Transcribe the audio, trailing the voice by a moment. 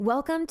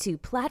Welcome to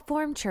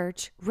Platform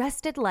Church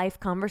Rested Life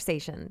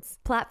Conversations.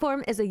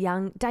 Platform is a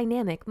young,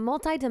 dynamic,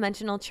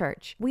 multidimensional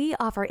church. We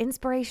offer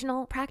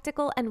inspirational,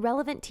 practical, and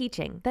relevant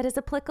teaching that is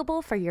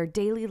applicable for your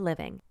daily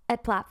living.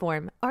 At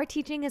Platform, our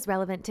teaching is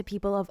relevant to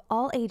people of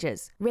all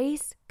ages,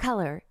 race,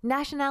 color,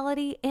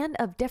 nationality, and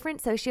of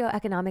different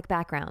socioeconomic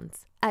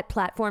backgrounds. At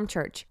Platform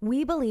Church,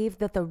 we believe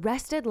that the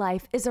rested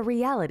life is a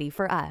reality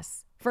for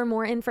us. For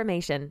more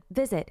information,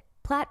 visit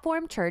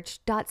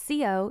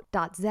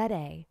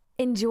platformchurch.co.za.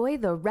 Enjoy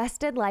the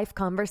Rested Life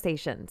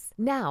Conversations.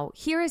 Now,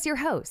 here is your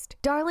host,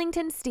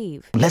 Darlington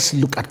Steve. Let's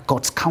look at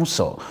God's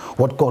counsel,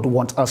 what God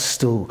wants us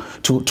to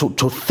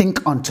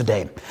think on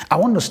today. I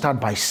want to start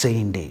by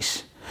saying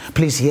this.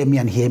 Please hear me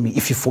and hear me.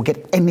 If you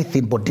forget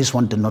anything but this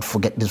one, do not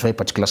forget this very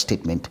particular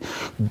statement.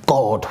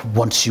 God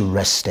wants you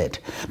rested.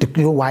 Do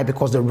you know why?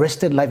 Because the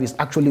rested life is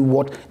actually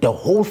what the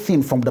whole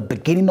thing from the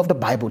beginning of the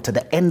Bible to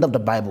the end of the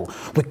Bible.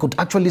 We could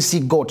actually see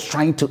God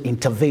trying to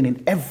intervene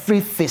in every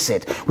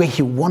facet where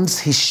he wants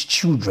his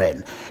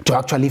children to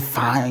actually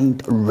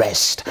find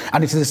rest.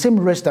 And it's the same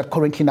rest that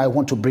currently I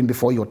want to bring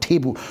before your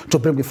table, to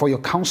bring before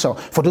your counsel.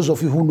 For those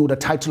of you who know the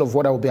title of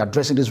what I will be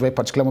addressing this very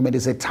particular moment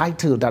is a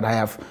title that I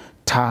have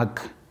tagged,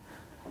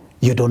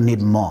 "You don't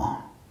need more,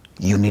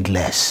 you need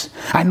less."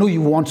 I know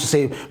you want to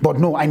say, but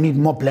no, I need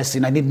more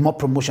blessing, I need more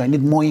promotion, I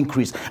need more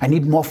increase, I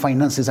need more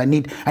finances, I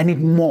need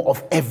more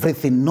of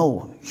everything.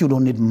 No, you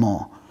don't need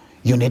more,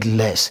 you need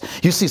less.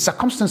 You see,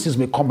 circumstances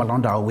may come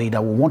along our way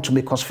that will want to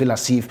make us feel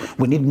as if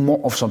we need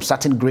more of some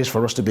certain grace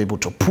for us to be able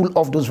to pull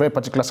off those very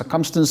particular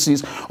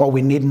circumstances, or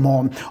we need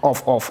more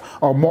of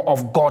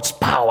God's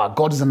power,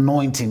 God's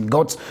anointing,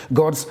 God's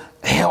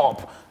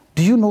help.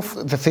 Do you know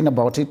the thing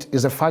about it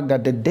is the fact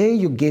that the day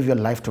you gave your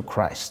life to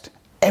Christ,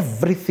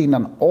 everything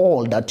and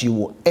all that you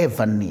will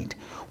ever need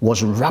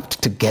was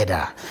wrapped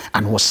together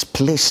and was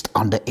placed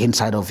on the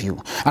inside of you.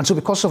 And so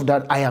because of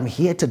that, I am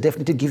here to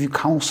definitely give you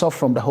counsel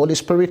from the Holy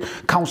Spirit,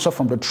 counsel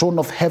from the throne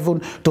of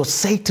heaven, to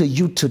say to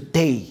you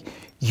today,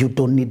 you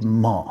don't need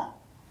more,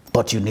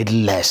 but you need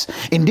less.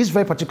 In this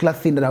very particular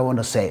thing that I want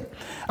to say,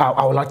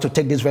 I would like to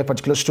take this very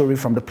particular story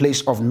from the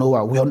place of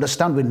Noah. We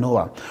understand with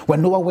Noah,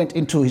 when Noah went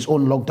into his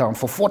own lockdown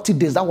for 40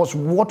 days, that was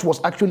what was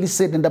actually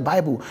said in the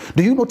Bible.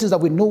 Do you notice that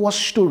with Noah's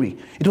story,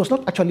 it was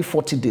not actually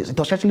 40 days, it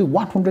was actually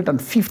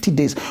 150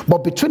 days.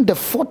 But between the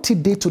 40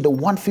 day to the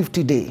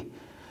 150 day,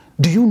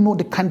 do you know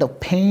the kind of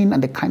pain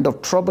and the kind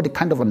of trouble, the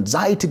kind of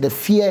anxiety, the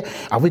fear?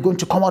 Are we going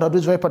to come out of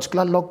this very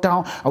particular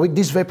lockdown? Are we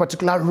this very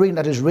particular rain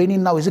that is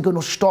raining now? Is it going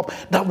to stop?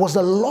 That was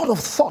a lot of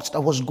thoughts that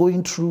was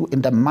going through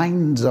in the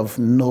minds of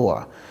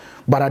Noah.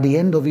 But at the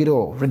end of it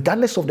all,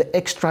 regardless of the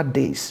extra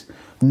days,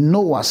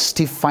 Noah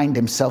still find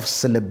himself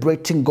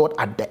celebrating God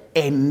at the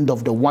end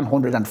of the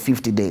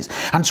 150 days.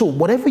 And so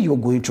whatever you're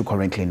going through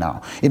currently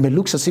now, it may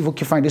look as if you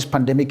find this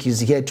pandemic is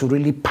here to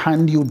really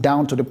pound you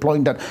down to the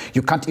point that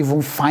you can't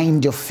even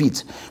find your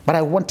feet. But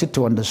I want you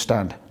to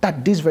understand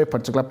that this very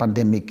particular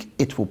pandemic,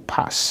 it will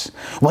pass.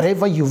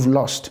 Whatever you've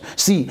lost.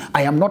 See,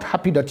 I am not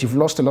happy that you've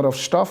lost a lot of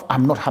stuff.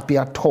 I'm not happy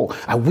at all.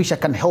 I wish I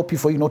can help you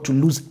for you not to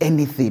lose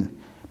anything.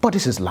 But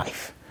this is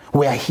life.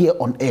 We are here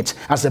on earth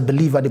as a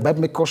believer. The Bible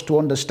makes us to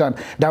understand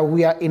that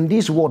we are in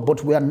this world,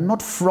 but we are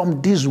not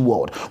from this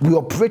world. We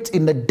operate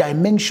in the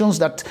dimensions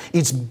that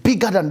it's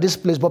bigger than this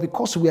place, but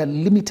because we are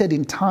limited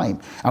in time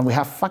and we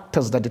have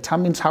factors that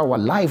determines how our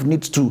life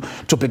needs to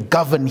be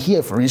governed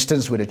here. For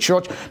instance, with the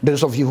church,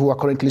 those of you who are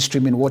currently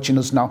streaming, watching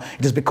us now,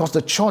 it is because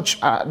the church,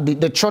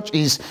 the church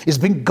is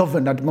being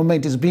governed at the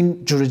moment, is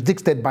being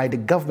jurisdicted by the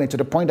government to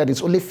the point that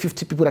it's only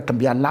 50 people that can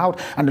be allowed,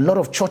 and a lot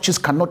of churches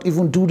cannot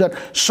even do that.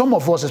 Some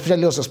of us,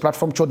 especially us as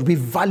Platform Church, we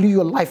value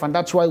your life, and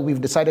that's why we've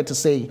decided to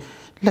say,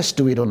 let's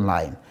do it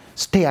online.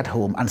 Stay at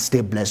home and stay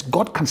blessed.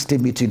 God can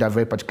still meet you in that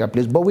very particular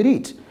place, but with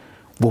it,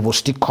 we will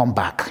still come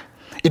back.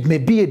 It may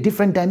be a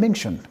different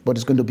dimension, but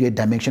it's going to be a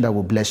dimension that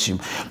will bless you.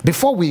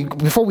 Before we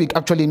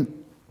actually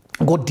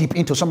go deep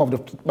into some of the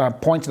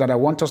points that I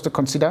want us to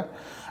consider,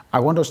 I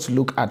want us to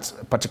look at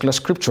a particular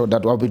scripture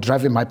that I'll be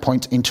driving my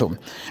point into.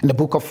 In the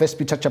book of 1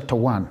 Peter chapter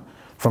 1,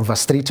 from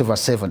verse 3 to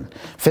verse 7.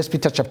 1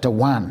 Peter chapter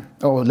 1.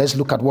 Let's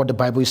look at what the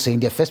Bible is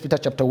saying there. 1 Peter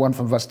chapter 1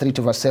 from verse 3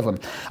 to verse 7.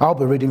 I'll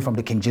be reading from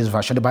the King James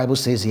Version. The Bible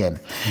says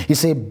here, he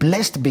says,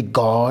 blessed be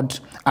God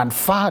and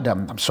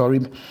Father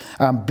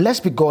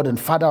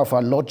of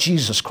our Lord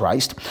Jesus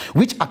Christ,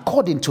 which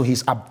according to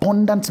his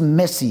abundant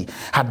mercy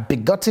had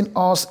begotten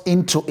us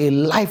into a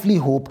lively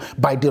hope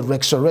by the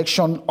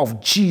resurrection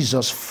of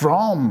Jesus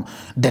from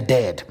the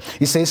dead.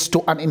 He says,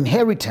 to an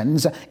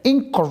inheritance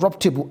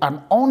incorruptible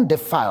and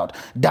undefiled,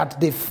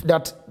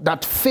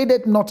 that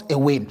faded not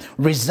away,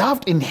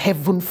 reserved in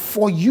heaven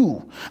for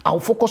you. I'll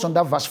focus on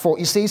that verse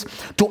 4. It says,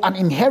 to an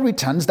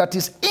inheritance that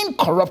is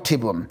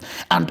incorruptible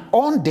and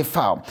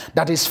undefiled,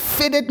 that is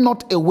faded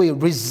not away,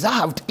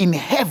 reserved in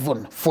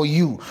heaven for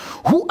you,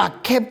 who are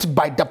kept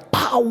by the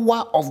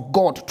power of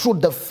God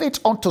through the faith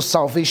unto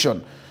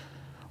salvation,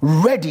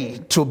 ready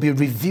to be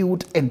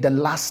revealed in the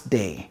last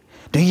day.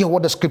 Do you hear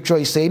what the scripture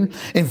is saying?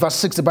 In verse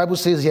 6, the Bible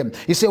says here,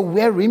 it says,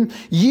 wherein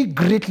ye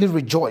greatly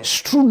rejoice,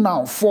 true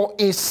now for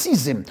a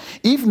season,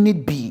 if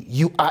need be,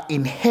 you are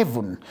in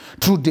heaven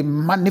through the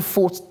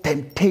manifold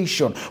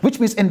temptation, which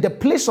means in the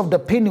place of the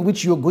pain in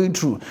which you're going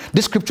through,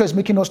 this scripture is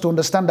making us to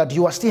understand that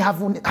you are still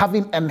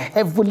having an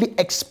heavenly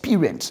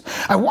experience.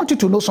 I want you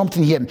to know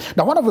something here.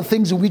 Now, one of the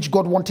things in which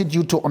God wanted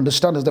you to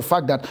understand is the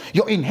fact that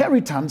your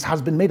inheritance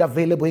has been made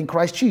available in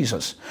Christ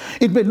Jesus.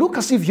 It may look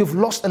as if you've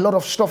lost a lot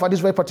of stuff at this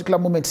very particular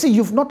moment. See,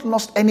 you've not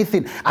lost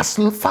anything as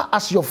far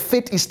as your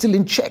faith is still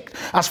in check,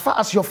 as far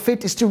as your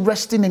faith is still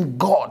resting in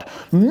God.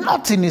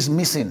 Nothing is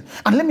missing.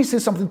 And let me say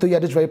something to you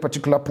at this very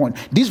particular point.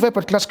 This very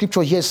particular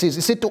scripture here says,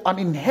 it said to an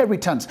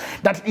inheritance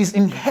that is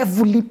in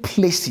heavenly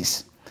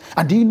places.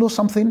 And do you know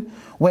something?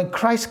 When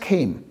Christ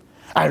came,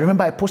 I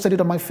remember I posted it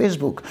on my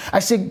Facebook. I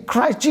said,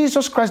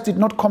 Jesus Christ did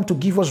not come to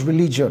give us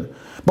religion,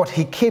 but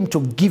he came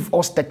to give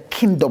us the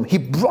kingdom. He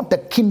brought the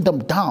kingdom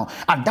down,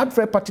 and that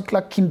very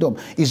particular kingdom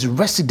is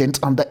resident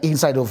on the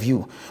inside of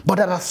you. But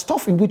there are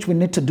stuff in which we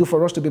need to do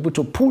for us to be able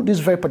to pull this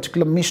very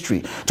particular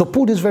mystery, to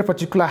pull this very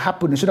particular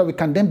happening, so that we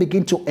can then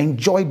begin to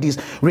enjoy this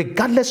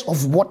regardless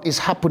of what is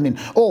happening.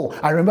 Oh,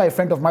 I remember a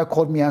friend of mine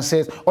called me and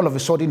said all of a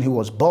sudden he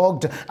was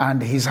bugged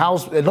and his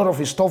house, a lot of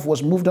his stuff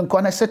was moved and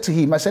I said to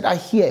him, I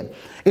hear,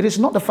 it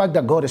is not the fact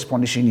that God is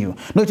punishing you.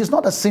 No, it is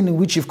not a sin in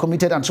which you've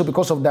committed, and so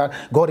because of that,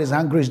 God is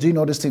angry, is doing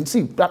all these things.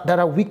 See, there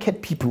are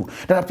wicked people.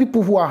 There are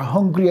people who are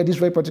hungry at this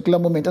very particular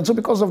moment, and so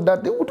because of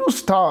that, they will do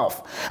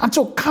stuff. And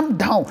so calm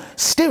down,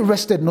 stay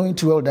rested, knowing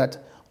too well that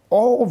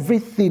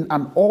everything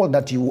and all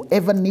that you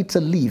ever need to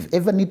live,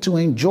 ever need to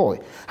enjoy,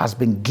 has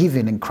been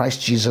given in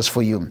Christ Jesus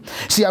for you.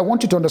 See, I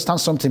want you to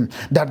understand something,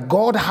 that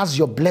God has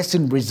your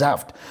blessing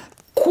reserved,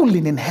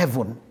 cooling in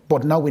heaven.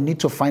 But now we need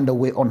to find a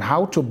way on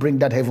how to bring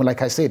that heaven.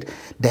 Like I said,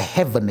 the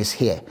heaven is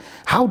here.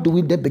 How do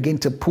we then begin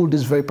to pull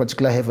this very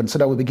particular heaven so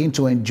that we begin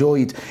to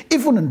enjoy it,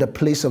 even in the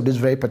place of this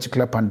very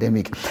particular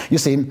pandemic? You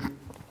see,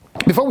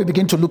 before we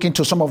begin to look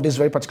into some of this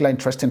very particular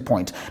interesting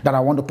point that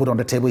I want to put on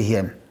the table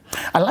here,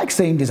 I like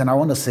saying this, and I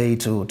want to say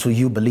to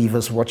you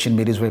believers watching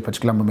me this very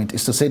particular moment,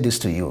 is to say this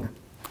to you.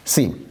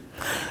 See,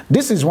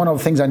 this is one of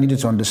the things I needed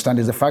to understand,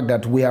 is the fact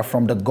that we are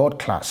from the God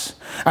class.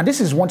 And this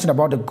is one thing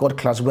about the God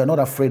class, we are not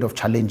afraid of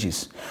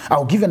challenges.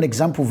 I'll give you an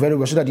example very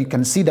well so that you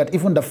can see that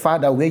even the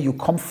Father, where you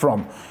come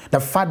from,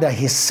 the Father,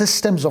 his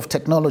systems of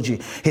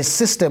technology, his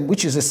system,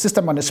 which is a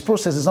system and his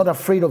process, is not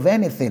afraid of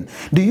anything.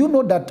 Do you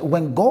know that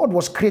when God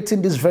was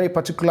creating this very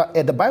particular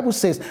earth, the Bible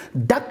says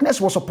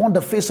darkness was upon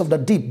the face of the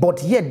deep,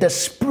 but yet the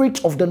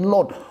Spirit of the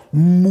Lord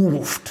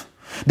moved.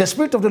 The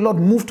Spirit of the Lord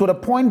moved to the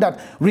point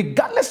that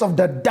regardless of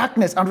the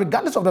darkness and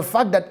regardless of the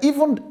fact that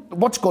even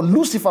what's called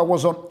Lucifer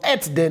was on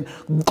earth then,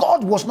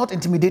 God was not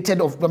intimidated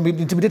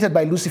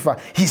by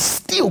Lucifer. He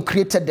still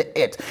created the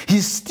earth. He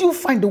still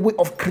find a way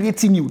of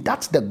creating you.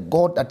 That's the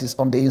God that is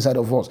on the inside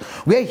of us,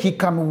 where he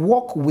can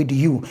walk with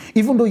you,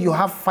 even though you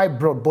have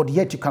fibroid, but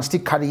yet you can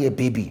still carry a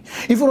baby.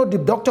 Even though the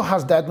doctor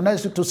has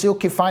diagnosed you to say,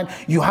 okay, fine,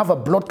 you have a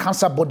blood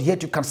cancer, but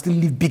yet you can still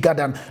live bigger,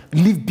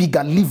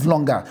 live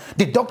longer.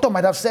 The doctor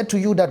might have said to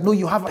you that, no,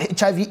 you have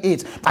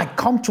HIV/AIDS. I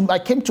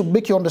came to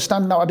make you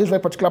understand now at this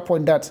very particular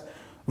point that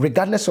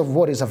regardless of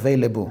what is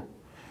available,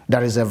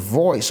 there is a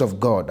voice of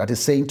God that is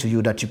saying to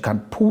you that you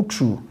can pull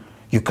through,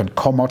 you can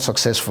come out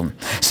successful.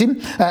 See,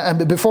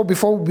 before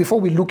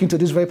we look into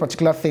this very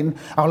particular thing,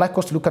 I would like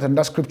us to look at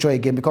another scripture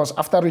again, because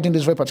after reading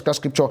this very particular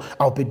scripture,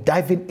 I'll be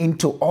diving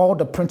into all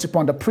the principle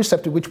and the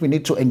precept in which we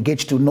need to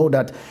engage to know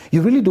that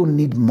you really don't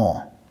need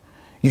more.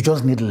 You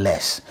just need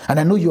less. And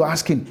I know you're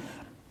asking,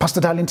 Pastor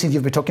Darlington,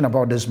 you've been talking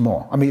about this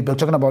more. I mean, you've been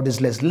talking about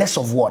this less. Less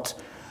of what?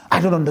 I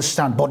don't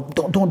understand, but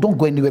don't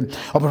go anywhere.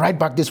 I'll be right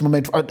back this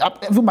moment.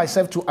 Even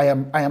myself too, I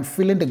am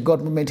feeling the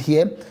God moment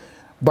here.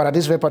 But at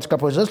this very particular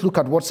point, let's look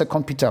at what 2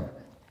 Peter.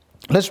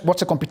 What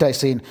 2 Peter is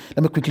saying.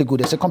 Let me quickly go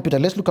there. 2 Peter.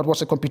 Let's look at what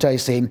 2 Peter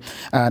is saying.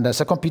 And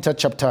 2 Peter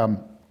chapter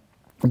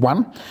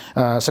 1,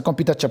 2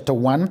 Peter chapter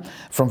 1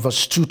 from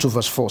verse 2 to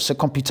verse 4. 2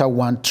 Peter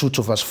 1, 2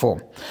 to verse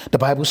 4. The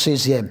Bible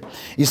says here,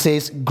 it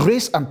says,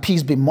 grace and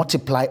peace be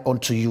multiplied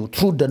unto you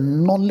through the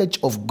knowledge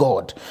of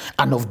God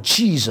and of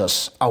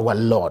Jesus our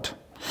Lord.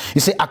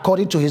 He said,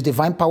 according to his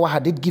divine power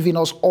had it given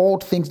us all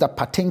things that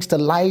pertains to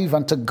life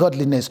and to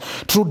godliness,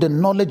 through the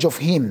knowledge of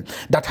him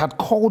that had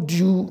called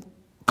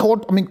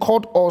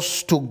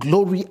us to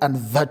glory and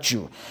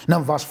virtue.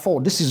 Now verse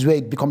 4, this is where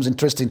it becomes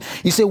interesting.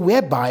 He said,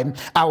 whereby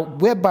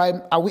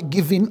are we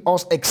giving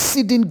us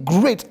exceeding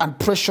great and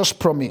precious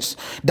promise,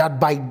 that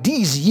by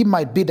these ye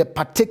might be the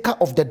partaker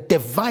of the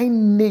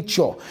divine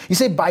nature. He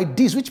said by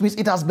this, which means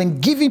it has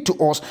been given to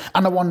us,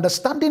 and our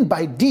understanding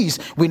by these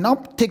we now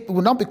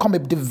become a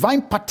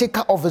divine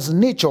partaker of his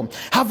nature,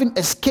 having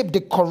escaped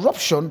the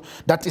corruption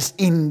that is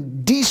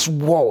in this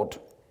world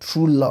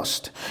through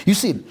lust. You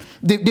see,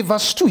 the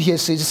verse 2 here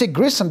says, it says,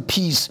 grace and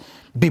peace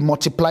be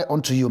multiplied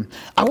unto you.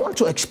 I want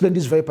to explain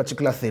this very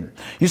particular thing.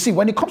 You see,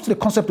 when it comes to the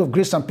concept of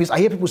grace and peace, I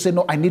hear people say,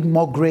 no, I need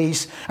more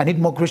grace. I need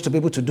more grace to be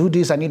able to do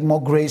this. I need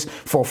more grace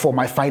for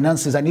my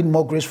finances. I need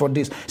more grace for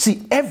this.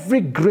 See,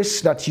 every grace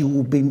that you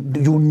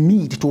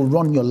need to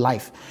run your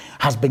life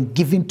has been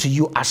given to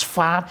you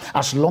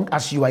as long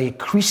as you are a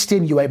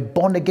Christian, you are a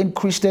born-again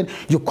Christian,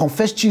 you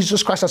confess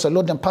Jesus Christ as a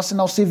Lord and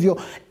personal Savior.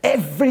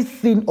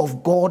 Everything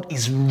of God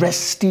is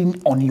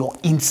resting on your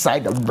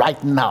inside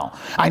right now.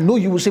 I know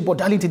you will say, but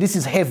darling, this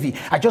is heavy.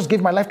 I just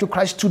gave my life to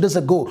Christ 2 days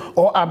ago,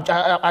 or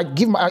I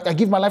give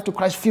my life to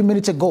Christ a few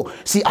minutes ago.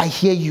 See, I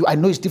hear you. I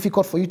know it's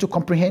difficult for you to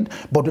comprehend,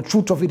 but the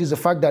truth of it is the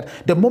fact that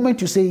the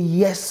moment you say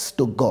yes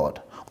to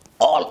God,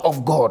 all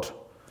of God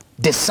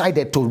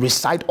decided to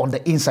reside on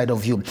the inside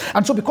of you.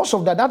 And so because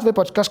of that very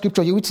particular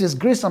scripture here, which says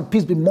grace and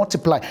peace be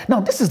multiplied. Now,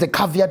 this is the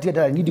caveat here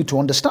that I need you to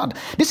understand.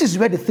 This is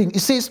where the thing, it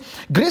says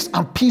grace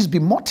and peace be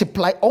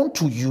multiplied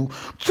unto you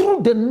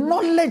through the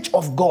knowledge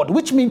of God,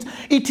 which means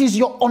it is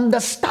your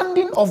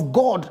understanding of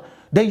God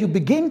that you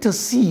begin to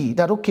see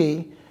that,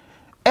 okay,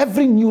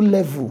 every new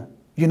level,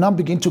 you now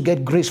begin to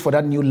get grace for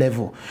that new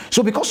level.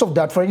 So because of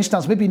that, for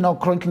instance, maybe now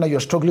currently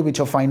you're struggling with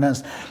your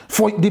finance.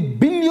 For the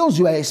billions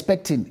you are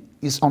expecting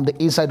is on the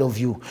inside of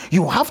you.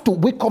 You have to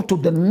wake up to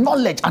the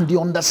knowledge and the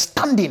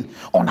understanding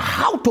on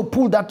how to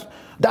pull that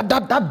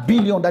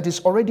billion that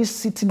is already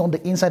sitting on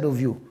the inside of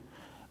you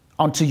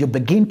until you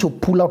begin to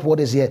pull out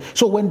what is here.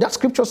 So when that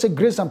scripture says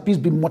grace and peace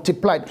be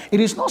multiplied, it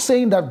is not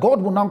saying that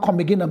God will now come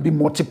again and be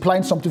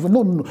multiplying something.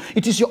 No.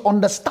 It is your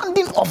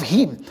understanding of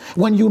him.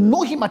 When you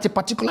know him at a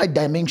particular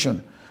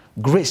dimension,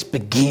 grace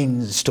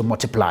begins to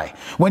multiply.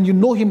 When you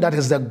know him, that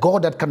is the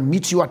God that can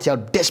meet you at your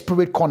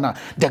desperate corner,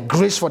 the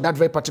grace for that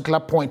very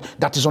particular point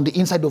that is on the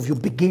inside of you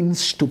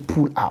begins to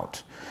pull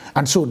out.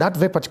 And so that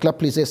very particular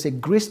place, they say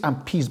grace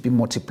and peace be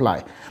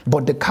multiplied.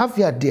 But the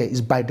caveat there is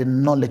by the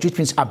knowledge, which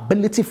means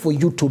ability for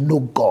you to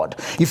know God.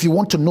 If you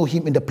want to know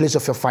him in the place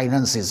of your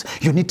finances,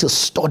 you need to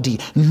study,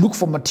 look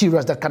for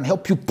materials that can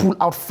help you pull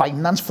out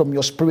finance from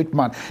your spirit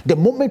man. The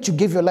moment you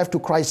give your life to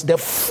Christ, the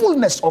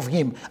fullness of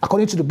him,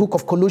 according to the book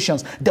of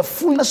Colossians, the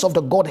fullness of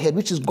the Godhead,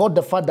 which is God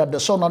the Father, the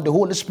Son, and the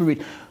Holy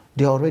Spirit,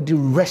 they're already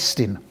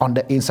resting on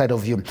the inside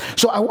of you.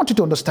 So I want you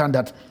to understand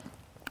that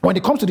when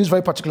it comes to this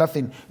very particular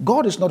thing,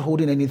 God is not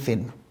holding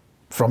anything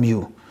from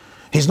you.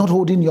 He's not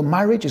holding your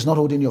marriage. He's not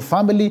holding your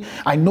family.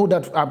 I know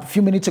that a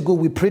few minutes ago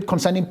we prayed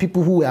concerning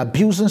people who were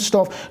abusing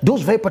stuff.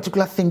 Those very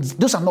particular things,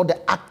 those are not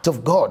the act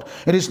of God.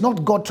 It is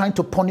not God trying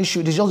to punish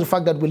you. It is just the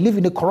fact that we live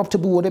in a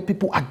corruptible world where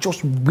people are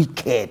just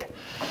wicked.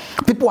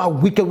 People are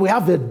wicked. We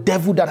have a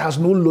devil that has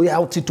no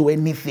loyalty to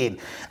anything.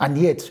 And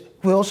yet,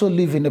 we also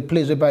live in a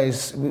place whereby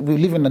we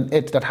live in an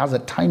earth that has a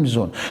time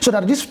zone. So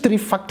that these three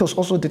factors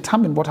also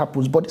determine what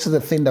happens. But this is the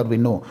thing that we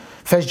know.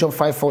 1 John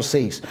 5:4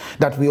 says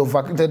that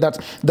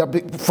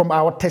from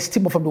our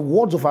testimony, from the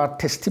words of our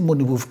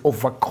testimony, we've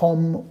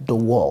overcome the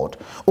world.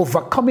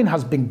 Overcoming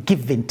has been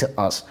given to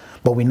us.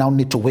 But we now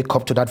need to wake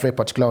up to that very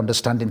particular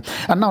understanding.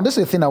 And now this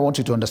is the thing I want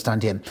you to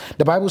understand here.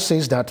 The Bible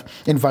says that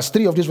in verse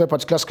 3 of this very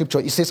particular scripture,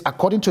 it says,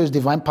 according to his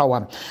divine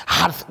power,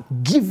 hath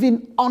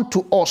given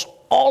unto us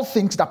all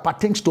things that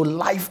pertains to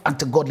life and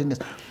to godliness.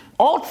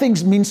 All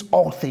things means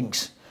all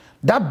things.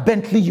 That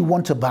Bentley you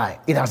want to buy,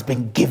 it has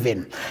been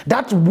given.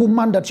 That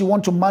woman that you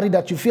want to marry,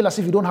 that you feel as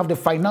if you don't have the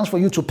finance for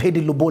you to pay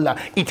the lobola,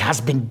 it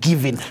has been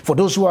given. For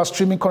those who are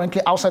streaming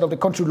currently outside of the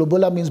country,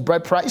 lobola means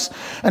bride price.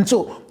 And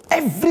so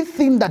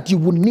everything that you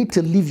will need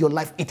to live your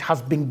life, it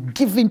has been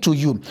given to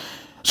you.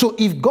 So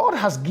if God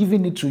has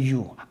given it to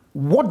you,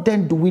 what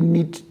then do we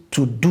need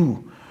to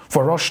do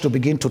for us to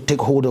begin to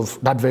take hold of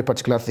that very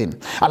particular thing?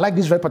 I like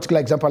this very particular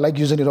example. I like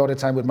using it all the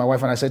time with my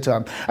wife. And I said to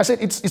her,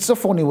 it's so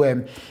funny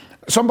when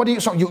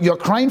you're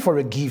crying for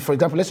a gift. For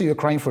example, let's say you're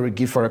crying for a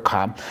gift for a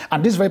car,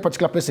 and this very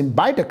particular person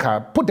buy the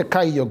car, put the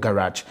car in your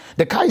garage.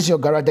 The car is in your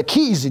garage, the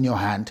key is in your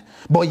hand,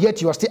 but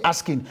yet you are still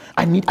asking,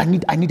 I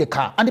need a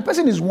car. And the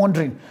person is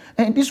wondering,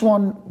 and this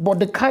one, but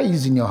the car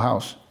is in your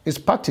house, it's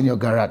parked in your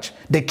garage,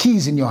 the key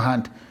is in your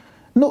hand.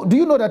 No, do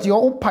you know that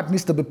your own part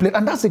needs to be played?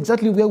 And that's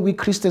exactly where we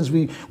Christians,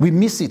 we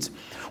miss it.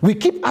 We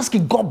keep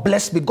asking, God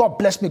bless me, God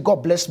bless me, God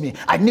bless me.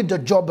 I need the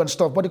job and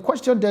stuff. But the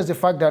question there is the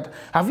fact that,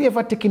 have you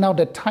ever taken out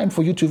the time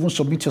for you to even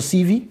submit your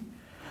CV?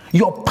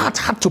 Your part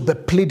had to be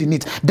played in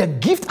it. The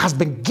gift has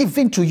been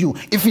given to you.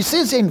 If he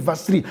says here in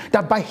verse 3,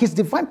 that by his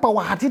divine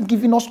power had he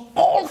given us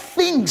all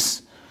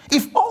things.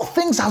 If all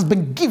things has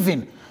been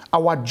given,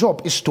 our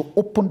job is to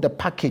open the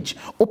package,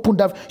 open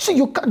that. See,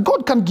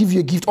 God can give you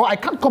a gift, or I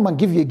can't come and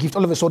give you a gift.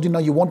 All of a sudden now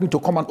you want me to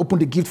come and open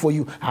the gift for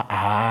you.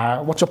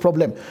 What's your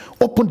problem?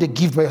 Open the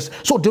gift.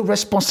 So the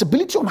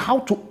responsibility on how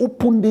to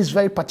open this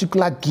very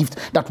particular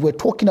gift that we're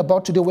talking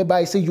about today, whereby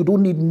I say you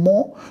don't need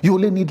more, you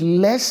only need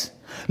less.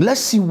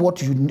 Let's see what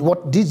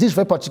this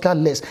very particular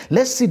less.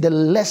 Let's see the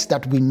less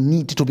that we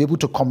need to be able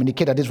to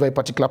communicate at this very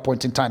particular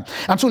point in time.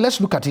 And so let's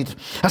look at it.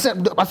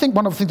 I think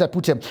one of the things I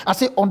put here, I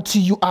say,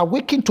 until you are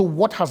awakened to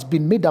what has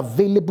been made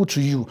available to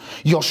you,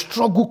 your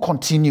struggle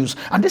continues.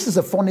 And this is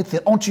a funny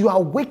thing. Until you are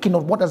awakened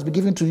of what has been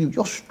given to you,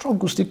 your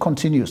struggle still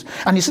continues.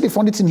 And you see the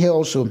funny thing here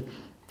also.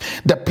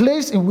 The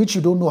place in which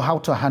you don't know how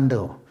to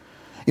handle.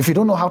 If you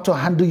don't know how to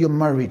handle your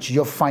marriage,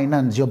 your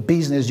finance, your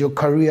business, your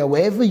career,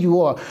 wherever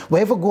you are,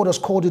 wherever God has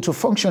called you to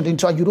function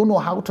into, and you don't know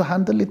how to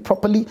handle it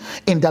properly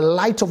in the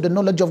light of the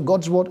knowledge of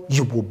God's word,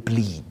 you will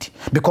bleed.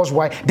 Because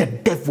why? The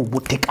devil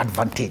will take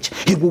advantage.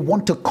 He will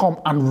want to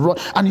come and run,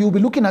 and you'll be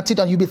looking at it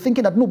and you'll be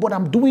thinking that, no, but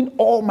I'm doing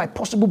all my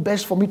possible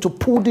best for me to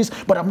pull this,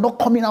 but I'm not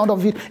coming out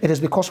of it. It is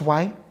because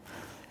why?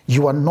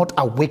 You are not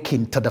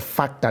awakened to the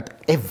fact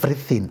that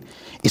everything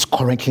is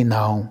currently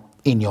now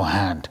in your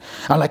hand.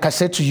 And like I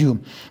said to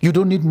you, you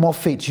don't need more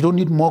faith, you don't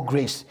need more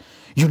grace.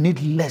 You need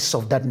less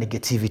of that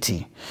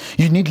negativity.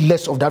 You need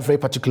less of that very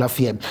particular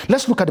fear.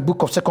 Let's look at the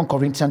book of 2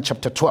 Corinthians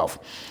chapter 12.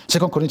 2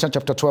 Corinthians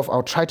chapter 12,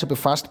 I'll try to be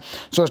fast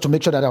so as to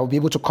make sure that I'll be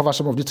able to cover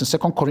some of this in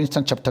 2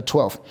 Corinthians chapter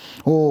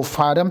 12. Oh,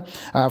 Father,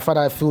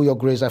 I feel your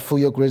grace. I feel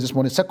your grace this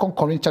morning. 2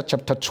 Corinthians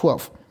chapter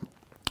 12.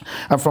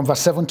 And from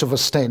verse 7 to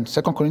verse 10,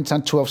 2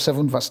 Corinthians 12,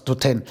 7 verse to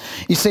 10.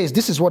 It says,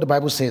 this is what the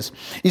Bible says.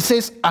 It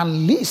says,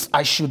 unless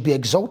I should be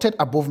exalted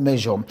above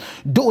measure,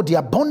 though the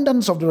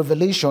abundance of the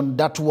revelation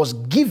that was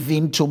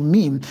given to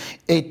me,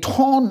 a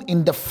thorn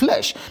in the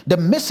flesh, the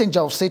messenger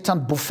of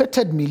Satan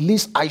buffeted me,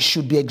 lest I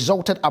should be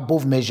exalted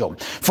above measure.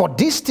 For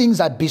these things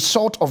I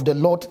besought of the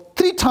Lord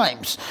 3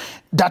 times,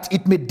 that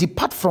it may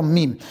depart from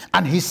me.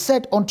 And he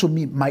said unto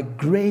me, my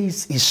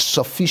grace is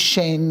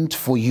sufficient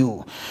for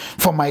you,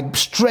 for my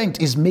strength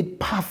is made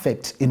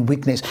perfect in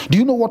weakness. Do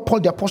you know what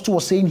Paul the Apostle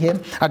was saying here?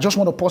 I just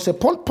want to pause here.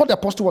 Paul the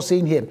Apostle was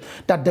saying here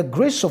that the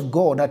grace of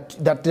God,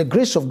 that the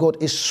grace of God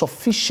is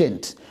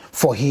sufficient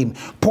for him.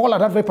 Paul at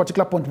that very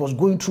particular point was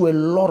going through a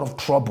lot of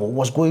trouble,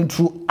 was going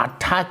through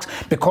attacks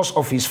because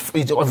of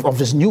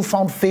his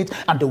newfound faith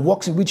and the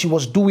works in which he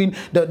was doing.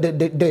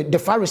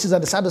 The Pharisees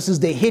and the Sadducees,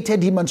 they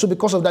hated him, and so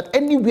because of that,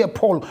 anywhere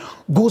Paul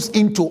goes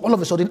into, all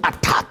of a sudden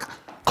attack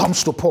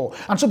comes to Paul.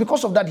 And so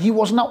because of that, he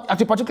was now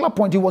at a particular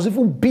point, he was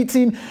even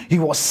beaten, he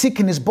was sick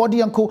in his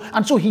body and co.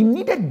 And so he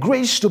needed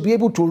grace to be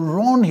able to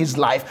run his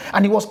life,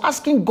 and he was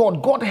asking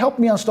God, God help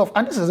me and stuff.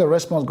 And this is the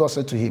response God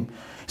said to him.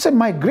 He said,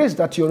 my grace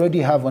that you already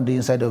have on the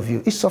inside of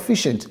you is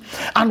sufficient.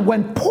 And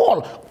when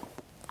Paul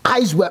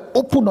eyes were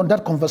opened on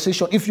that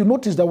conversation, if you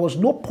notice, there was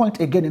no point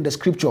again in the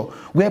scripture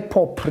where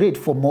Paul prayed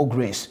for more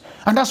grace.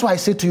 And that's why I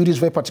say to you this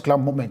very particular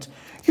moment,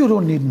 you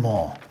don't need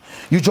more.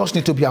 You just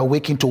need to be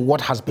awakened to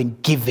what has been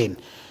given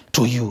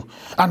to you.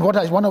 And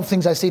one of the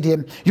things I said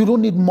here, you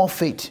don't need more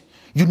faith.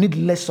 You need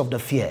less of the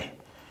fear.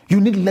 You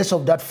need less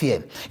of that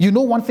fear. You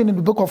know one thing in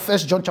the book of 1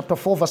 John chapter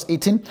 4 verse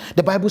 18,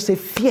 the Bible says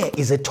fear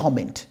is a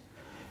torment.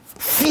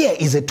 Fear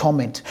is a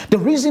torment. The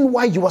reason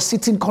why you are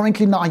sitting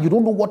currently now and you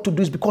don't know what to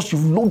do is because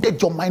you've loaded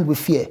your mind with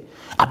fear.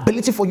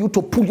 Ability for you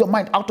to pull your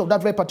mind out of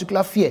that very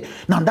particular fear.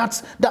 Now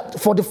that's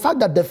for the fact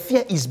that the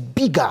fear is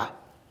bigger.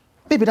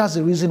 Maybe that's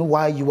the reason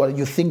why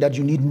you think that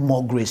you need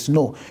more grace.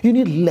 No, you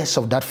need less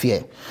of that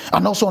fear.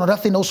 And also another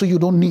thing also you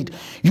don't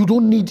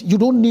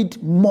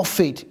need more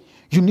faith.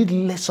 You need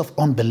less of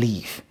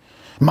unbelief.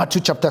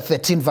 Matthew chapter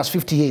 13 verse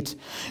 58.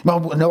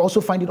 And I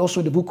also find it also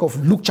in the book of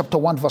Luke chapter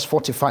 1 verse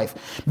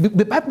 45.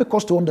 The Bible makes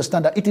us to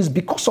understand that it is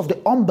because of the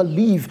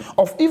unbelief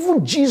of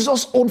even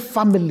Jesus' own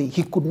family,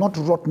 he could not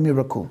wrought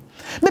miracle.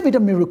 Maybe the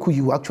miracle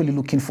you are actually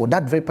looking for,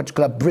 that very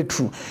particular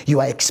breakthrough you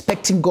are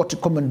expecting God to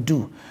come and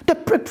do, the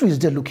breakthrough is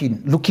there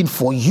looking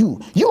for you.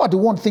 You are the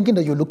one thinking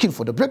that you're looking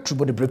for the breakthrough,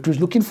 but the breakthrough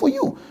is looking for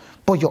you.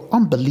 But your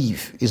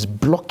unbelief is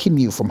blocking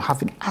you from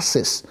having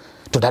access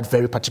to that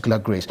very particular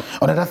grace.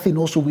 Another thing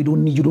also you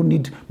don't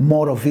need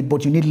more of it,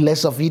 but you need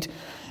less of it.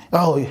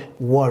 Oh,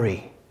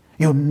 worry.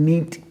 You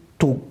need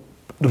to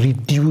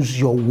reduce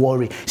your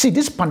worry. See,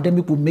 this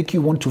pandemic will make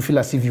you want to feel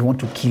as if you want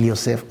to kill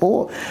yourself.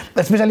 Oh,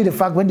 especially the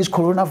fact when this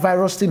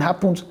coronavirus thing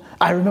happens.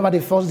 I remember the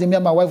first day me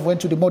and my wife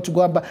went to the mall to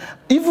go, but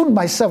even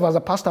myself as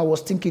a pastor, I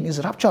was thinking,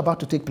 is rapture about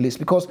to take place?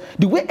 Because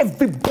the way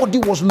everybody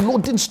was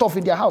loading stuff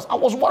in their house, I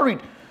was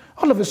worried.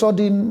 All of a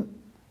sudden,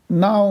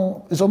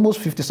 now it's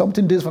almost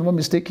 50-something days, if I'm not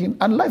mistaken,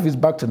 and life is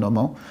back to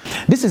normal.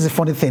 This is a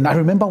funny thing. I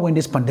remember when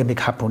this pandemic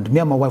happened, me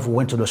and my wife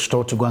went to the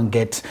store to go and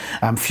get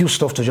few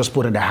stuff to just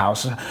put in the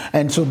house.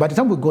 And so by the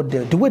time we got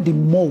there, the way the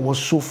mall was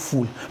so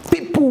full,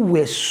 people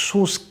were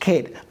so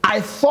scared.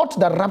 I thought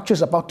that rapture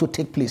is about to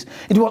take place.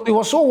 It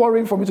was so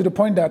worrying for me to the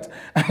point that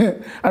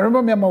I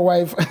remember me and my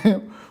wife,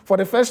 for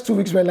the first 2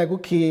 weeks, we were like,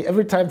 okay,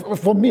 every time,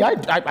 for me, I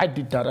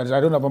did that. I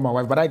don't know about my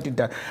wife, but I did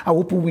that. I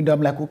open window,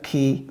 I'm like,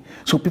 okay,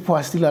 so people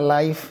are still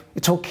alive.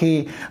 It's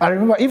okay. I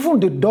remember even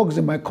the dogs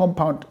in my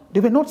compound, they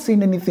were not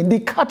saying anything. The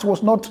cat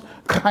was not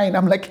crying.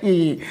 I'm like,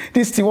 hey,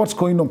 this thing, what's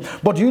going on?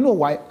 But you know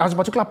why? At a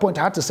particular point,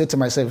 I had to say to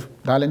myself,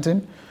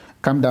 Darlington,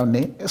 calm down,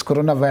 eh? It's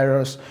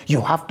coronavirus.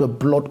 You have the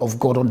blood of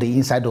God on the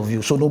inside of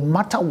you. So no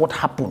matter what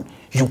happened,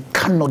 you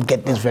cannot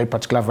get this very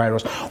particular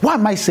virus. Why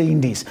am I saying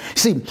this?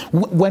 See,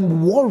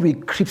 when worry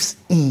creeps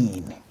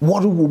in,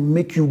 worry will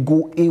make you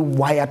go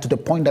haywire to the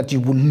point that you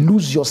will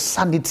lose your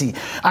sanity.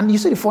 And you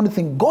see the funny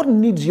thing, God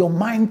needs your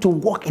mind to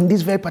work in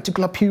this very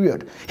particular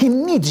period. He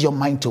needs your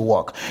mind to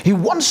work. He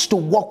wants to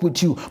work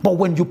with you. But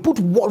when you put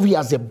worry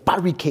as a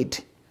barricade,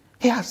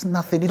 He has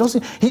nothing. He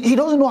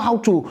doesn't know how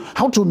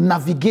to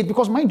navigate,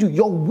 because mind you,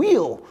 your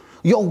will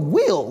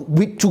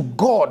to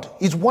God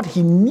is what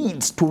he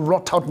needs to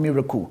wrought out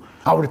miracle.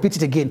 I'll repeat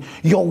it again.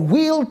 Your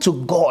will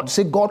to God,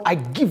 say, God, I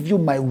give you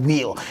my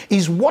will,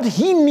 is what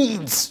he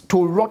needs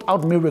to wrought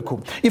out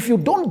miracle. If you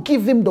don't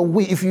give him the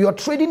will, if you are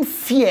trading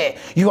fear,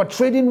 you are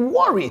trading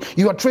worry,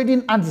 you are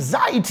trading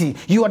anxiety,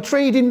 you are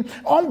trading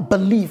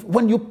unbelief,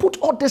 when you put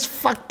all these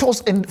factors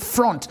in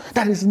front,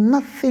 there is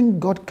nothing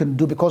God can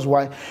do. Because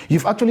why?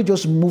 You've actually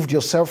just moved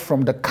yourself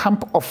from the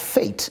camp of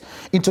faith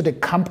into the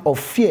camp of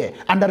fear.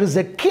 And there is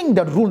a king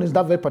that rules in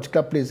that very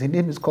particular place. His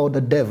name is called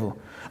the devil.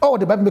 Oh,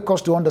 the Bible makes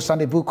us to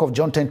understand the book of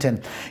John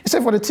 10:10. He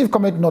said, for the thief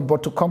cometh not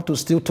but to come to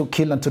steal, to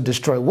kill, and to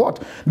destroy.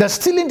 What? The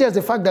stealing there is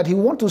the fact that he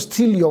wants to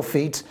steal your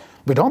faith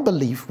with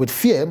unbelief, with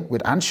fear,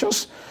 with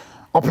anxious,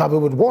 or probably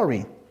with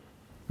worry.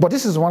 But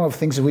this is one of the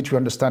things which we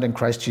understand in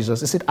Christ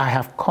Jesus. He said, I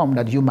have come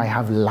that you might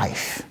have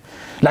life.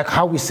 Like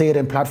how we say it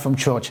in Platform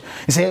Church.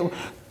 He said,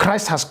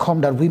 Christ has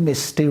come that we may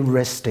stay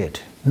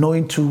rested,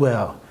 knowing too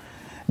well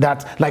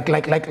that like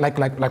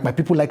my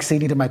people like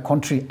saying it in my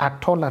country,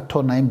 at all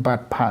nine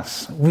bad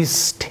pass. We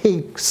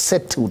stay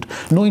settled,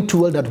 knowing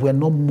too well that we're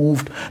not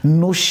moved,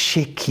 no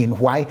shaking.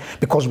 Why?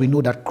 Because we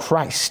know that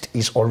Christ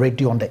is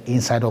already on the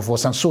inside of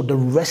us. And so the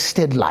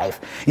rested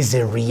life is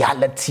a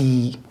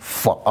reality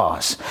for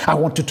us. I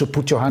want you to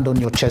put your hand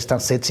on your chest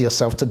and say to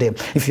yourself today,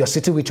 if you're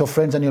sitting with your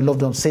friends and your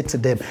loved ones, say to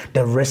them,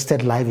 the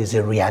rested life is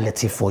a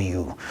reality for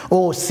you.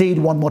 Oh, say it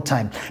one more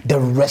time.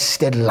 The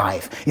rested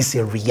life is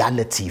a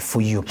reality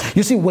for you.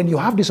 You see, when you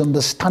have this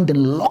understanding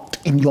locked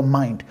in your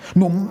mind,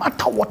 no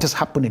matter what is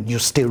happening, you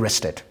stay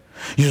rested.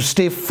 You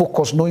stay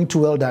focused, knowing too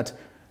well that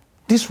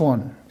this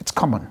one, it's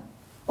common.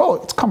 Oh,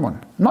 it's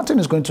common. Nothing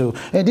is going to...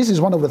 And this is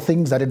one of the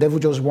things that the devil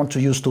just wants to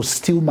use to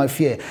steal my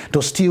fear,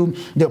 to steal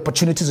the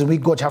opportunities that we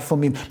God have for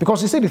me.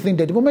 Because you see the thing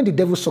that the moment the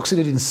devil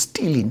succeeded in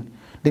stealing,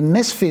 the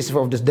next phase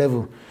of this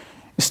devil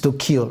is to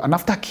kill, and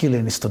after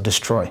killing is to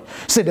destroy.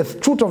 See, the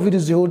truth of it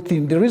is the whole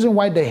thing. The reason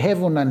why the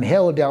heaven and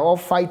hell, they are all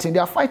fighting, they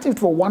are fighting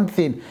for one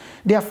thing.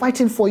 They are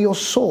fighting for your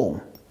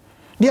soul.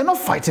 They are not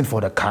fighting for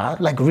the car.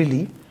 Like,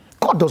 really?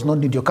 God does not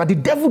need your car. The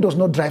devil does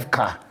not drive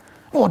car.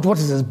 What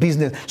is his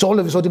business? So all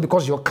of a sudden,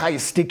 because your car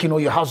is taken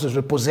or your house is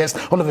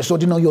repossessed, all of a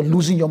sudden, you're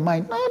losing your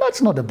mind. No,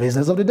 that's not the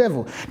business of the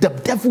devil. The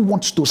devil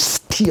wants to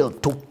steal,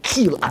 to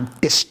kill, and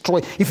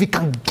destroy. If he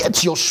can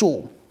get your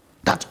soul,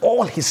 that's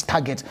all his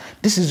target.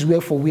 This is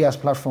where for we as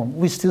Platform,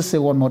 we still say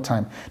one more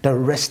time, the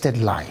rested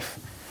life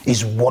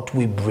is what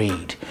we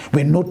breed.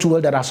 We know too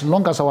well that as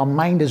long as our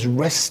mind is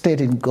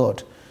rested in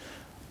God,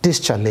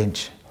 this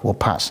challenge will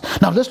pass.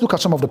 Now let's look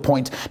at some of the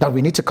points that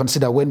we need to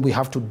consider when we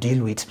have to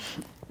deal with.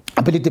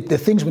 I believe the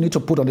things we need to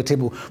put on the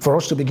table for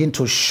us to begin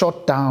to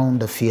shut down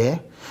the fear,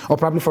 or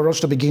probably for us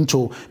to begin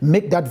to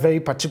make that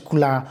very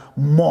particular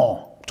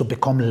more to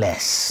become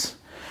less.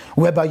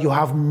 Whereby you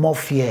have more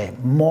fear,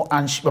 more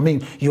anxious. I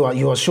mean, you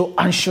are so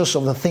anxious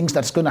of the things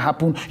that's going to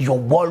happen. You're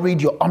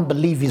worried. Your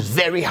unbelief is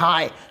very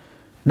high.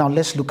 Now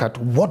let's look at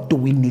what do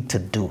we need to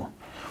do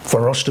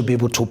for us to be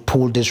able to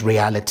pull this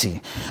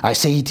reality. I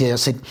say it here. I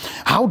said,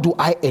 how do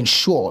I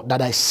ensure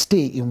that I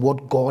stay in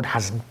what God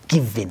has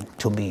given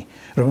to me?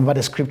 Remember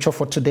the scripture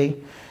for today,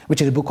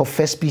 which is the book of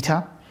 1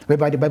 Peter.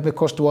 Whereby the Bible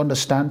calls to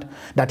understand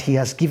that he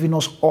has given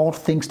us all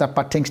things that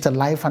pertains to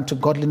life and to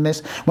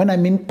godliness. When I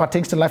mean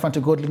pertains to life and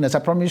to godliness, I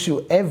promise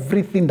you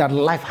everything that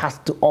life has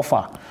to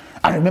offer.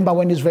 I remember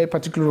when this very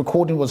particular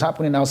recording was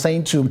happening, I was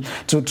saying to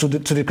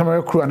the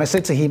camera crew, and I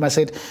said to him, I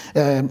said,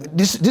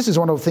 this is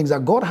one of the things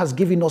that God has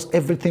given us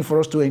everything for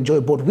us to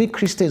enjoy, but we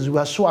Christians, we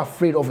are so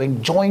afraid of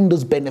enjoying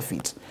those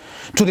benefits.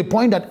 To the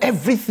point that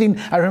everything,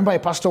 I remember a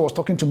pastor was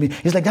talking to me,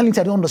 he's like,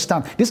 Darlington, I don't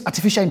understand. This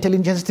artificial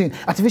intelligence thing,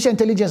 artificial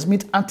intelligence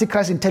means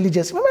Antichrist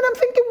intelligence. Remember, I'm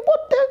thinking,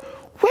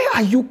 where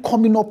are you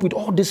coming up with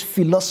all these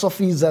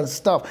philosophies and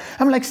stuff?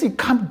 I'm like, see,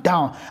 calm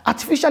down.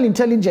 Artificial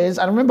intelligence,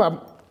 I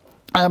remember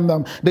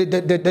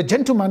the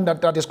gentleman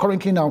that is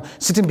currently now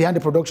sitting behind the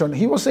production,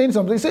 he was saying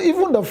something. He said,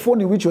 even the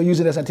phone in which you're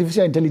using, there's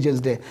artificial intelligence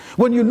there.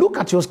 When you look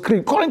at your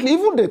screen, currently,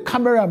 even the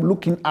camera I'm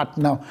looking at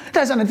now,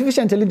 there's an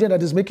artificial intelligence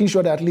that is making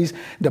sure that at least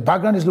the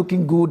background is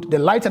looking good, the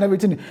light and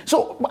everything.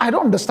 So I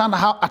don't understand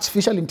how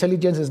artificial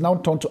intelligence is now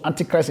turned to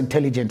Antichrist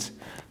intelligence.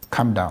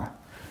 Calm down.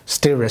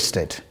 Stay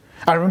rested.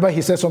 I remember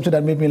he said something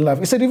that made me laugh.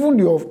 He said, even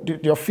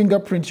your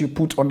fingerprint you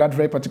put on that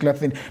very particular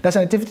thing, that's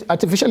an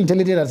artificial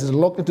intelligence that is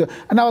locked into.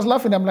 And I was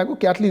laughing. I'm like,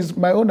 okay, at least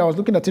my own, I was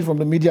looking at it from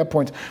the media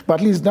point. But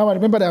at least now I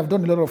remember that I've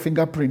done a lot of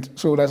fingerprint.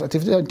 So there's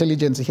artificial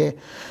intelligence here.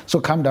 So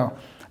calm down.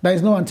 There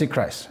is no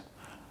Antichrist.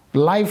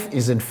 Life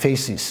is in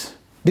phases.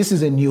 This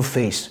is a new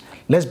phase.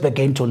 Let's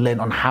begin to learn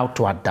on how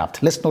to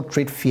adapt. Let's not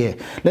trade fear.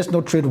 Let's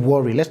not trade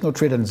worry. Let's not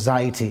trade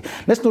anxiety.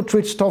 Let's not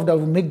trade stuff that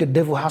will make the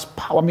devil have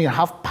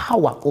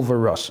power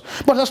over us.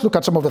 But let's look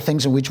at some of the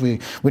things in which we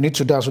need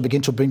to do as we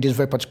begin to bring this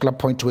very particular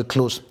point to a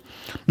close.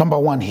 Number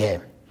one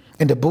here,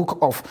 in the book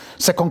of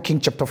 2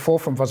 Kings chapter 4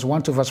 from verse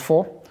 1 to verse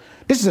 4,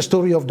 this is the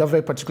story of that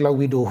very particular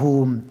widow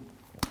who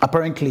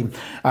apparently,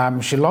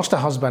 she lost her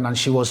husband and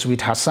she was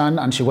with her son,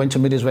 and she went to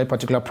meet this very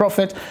particular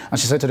prophet, and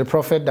she said to the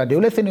prophet that the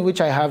only thing in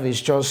which I have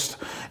is just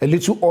a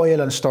little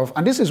oil and stuff.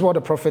 And this is what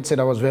the prophet said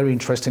that was very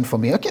interesting for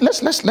me. Okay,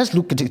 let's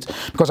look at it,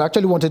 because I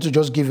actually wanted to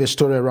just give a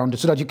story around it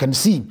so that you can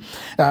see,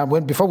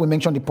 before we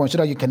mention the point, so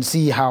that you can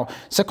see how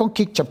 2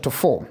 Kings chapter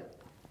 4,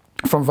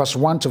 from verse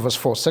 1 to verse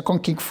 4, 2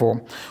 Kings 4,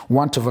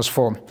 1 to verse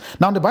 4.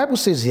 Now the Bible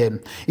says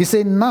here, it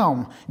says,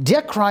 now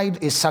there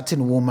cried a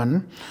certain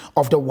woman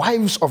of the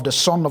wives of the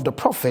son of the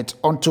prophet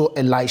unto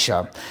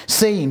Elisha,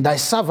 saying, thy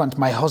servant,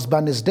 my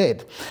husband, is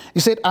dead. He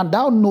said, and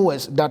thou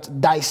knowest that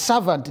thy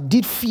servant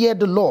did fear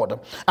the Lord,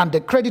 and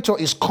the creditor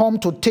is come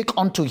to take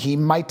unto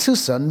him my two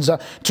sons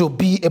to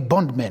be a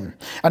bondman.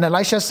 And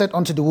Elisha said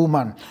unto the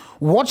woman,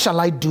 what shall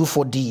I do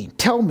for thee?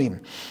 Tell me,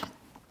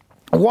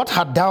 what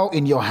had thou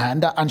in your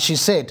hand? And she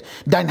said,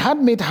 thine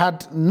handmaid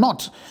had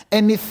not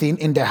anything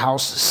in the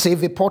house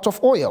save a pot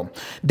of oil.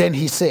 Then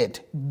he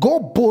said, go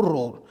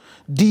borrow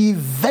the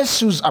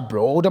vessels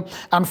abroad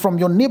and from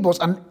your neighbors.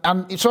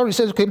 He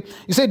says, okay,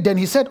 he said, then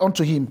he said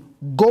unto him,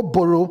 go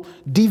borrow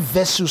the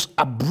vessels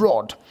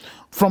abroad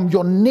from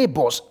your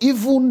neighbors,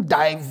 even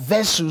thy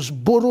vessels,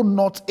 borrow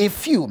not a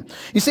few.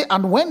 He said,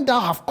 and when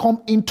thou have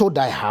come into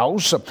thy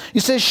house,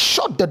 he says,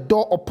 shut the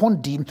door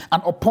upon thee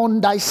and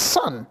upon thy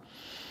son,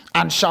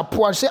 and shall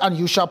pour, and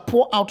you shall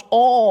pour out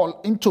all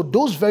into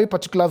those very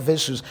particular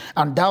vessels,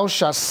 and thou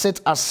shalt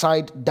set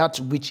aside that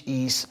which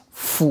is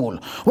full.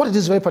 What is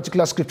this very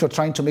particular scripture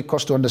trying to make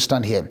us to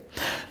understand here?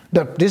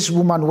 That this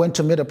woman went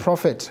to meet a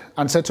prophet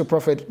and said to the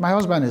prophet, my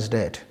husband is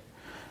dead.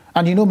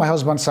 And you know, my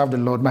husband served the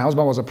Lord. My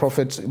husband was a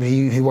prophet.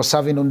 He was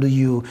serving under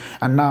you.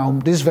 And now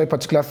these very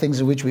particular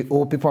things in which we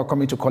owe, people are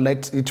coming to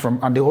collect it from,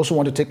 and they also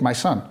want to take my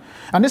son.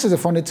 And this is a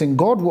funny thing.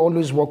 God will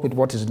always work with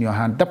what is in your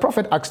hand. The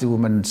prophet asked the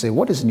woman and said,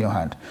 what is in your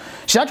hand?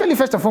 She actually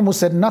first and foremost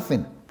said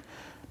nothing.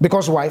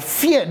 Because why?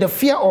 Fear, the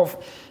fear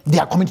of, they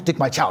are coming to take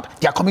my child.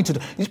 They are coming to...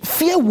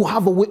 Fear will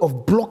have a way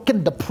of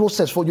blocking the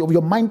process for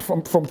your mind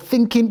from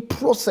thinking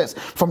process,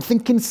 from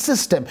thinking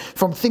system,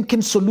 from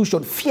thinking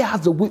solution. Fear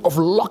has a way of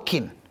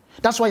locking.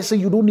 That's why I say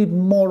you don't need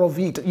more of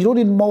it. You don't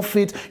need more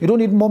faith. You don't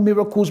need more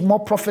miracles, more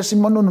prophecy.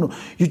 No.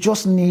 You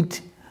just need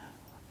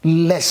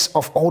less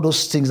of all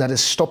those things that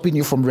is stopping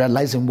you from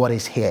realizing what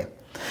is here.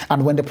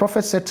 And when the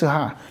prophet said to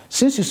her,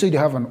 since you say you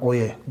have an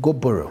oil, go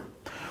borrow.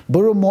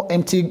 Borrow more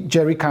empty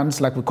jerry cans,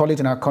 like we call it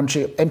in our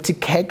country, empty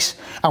kegs.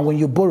 And when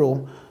you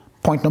borrow,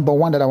 point number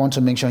one that I want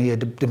to mention here,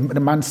 the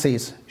man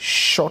says,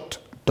 shut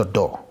the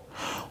door.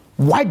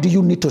 Why do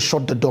you need to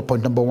shut the door?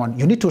 Point number one,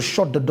 you need to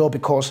shut the door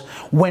because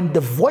when the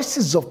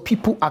voices of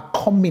people are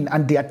coming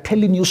and they are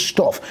telling you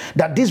stuff,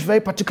 that this very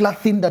particular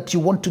thing that you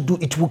want to do,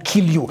 it will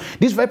kill you.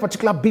 This very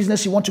particular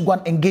business you want to go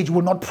and engage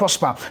will not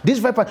prosper.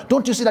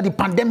 Don't you see that the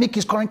pandemic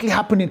is currently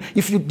happening?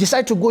 If you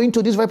decide to go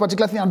into this very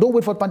particular thing and don't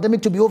wait for the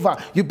pandemic to be over,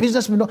 your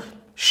business will not.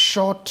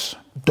 Shut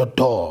the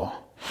door.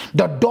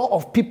 The door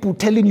of people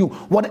telling you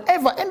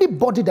whatever,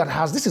 anybody that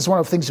has, this is one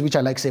of the things which I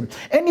like saying,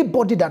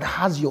 anybody that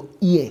has your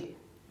ear,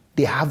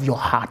 they have your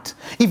heart.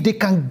 If they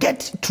can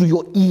get to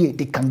your ear,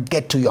 they can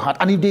get to your heart.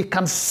 And if they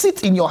can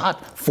sit in your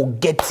heart,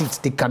 forget it.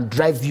 They can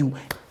drive you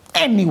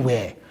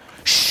anywhere.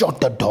 Shut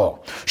the door.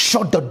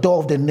 Shut the door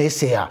of the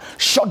naysayer.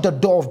 Shut the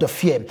door of the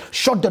fear.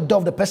 Shut the door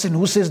of the person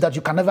who says that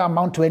you can never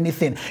amount to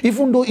anything.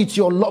 Even though it's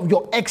your love,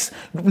 your ex,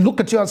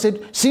 look at you and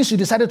said, since you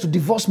decided to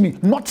divorce me,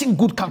 nothing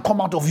good can come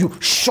out of you.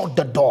 Shut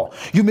the door.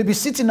 You may be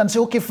sitting and say,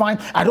 okay, fine,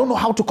 I don't know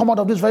how to come out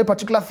of this very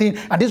particular thing,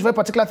 and this very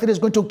particular thing is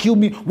going to kill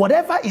me.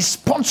 Whatever is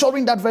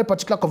sponsoring that very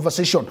particular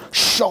conversation,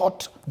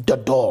 shut the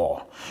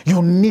door.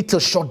 You need to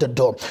shut the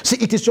door. See,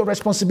 it is your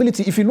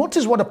responsibility. If you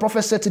notice what the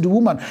prophet said to the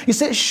woman, he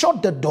said,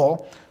 shut the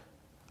door.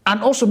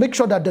 And also make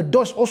sure that the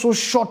door is also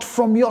shut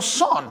from your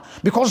son.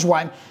 Because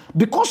why?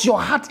 Because your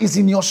heart is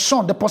in your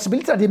son. The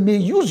possibility that they may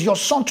use your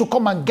son to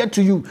come and get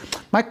to you.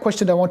 My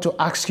question I want to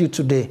ask you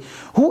today,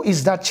 who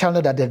is that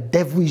channel that the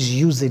devil is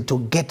using to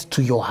get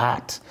to your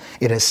heart?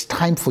 It is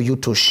time for you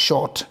to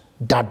shut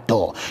that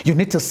door. You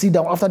need to sit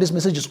down after this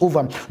message is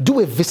over.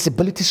 Do a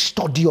visibility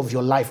study of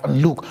your life and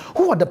look,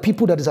 who are the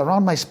people that is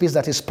around my space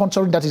that is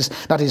sponsoring,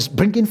 that is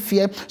bringing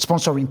fear,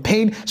 sponsoring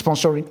pain,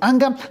 sponsoring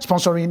anger,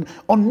 sponsoring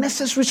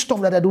unnecessary stuff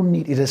that I don't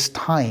need. It is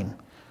time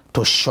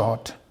to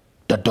shut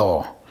the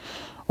door.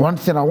 One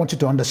thing I want you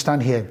to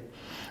understand here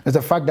is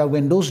the fact that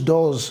when those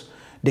doors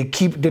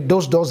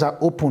those doors are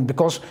open,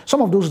 because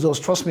some of those doors,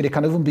 trust me, they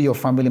can even be your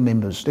family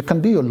members. They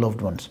can be your loved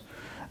ones.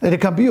 It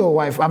can be your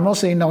wife. I'm not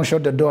saying now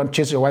shut the door and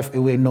chase your wife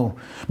away, no.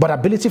 But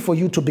ability for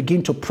you to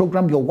begin to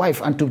program your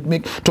wife and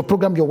to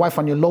program your wife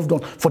and your loved one,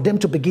 for them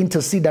to begin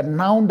to see that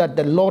now that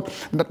the Lord,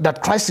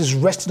 that Christ is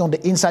resting on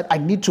the inside, I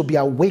need to be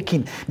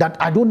awakened,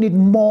 that I don't need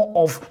more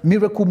of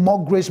miracle,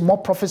 more grace, more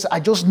prophecy.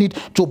 I just need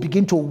to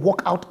begin to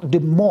walk out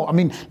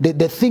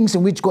the things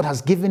in which God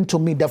has given to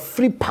me, the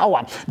free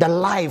power, the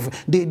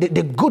life, the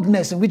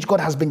goodness in which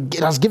God has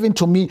given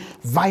to me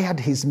via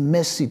his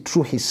mercy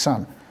through his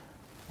son.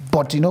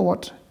 But you know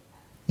what?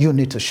 You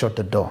need to shut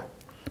the door.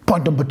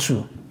 Point number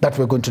 2 that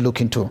we're going to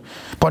look into.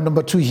 Point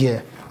number 2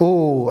 here.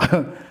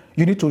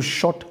 You need to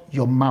shut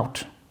your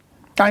mouth.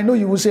 I know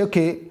you will say,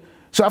 okay,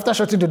 so after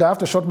shutting to that, I have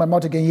to shut my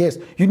mouth again. Yes,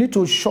 you need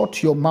to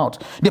shut your mouth.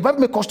 The Bible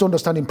makes us to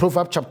understand in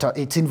Proverbs chapter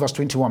 18, verse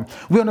 21.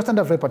 We understand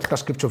that very particular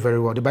scripture very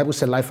well. The Bible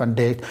says life and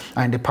death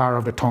are in the power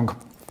of the tongue.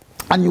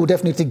 And you will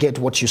definitely get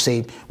what you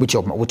say with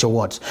your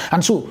words.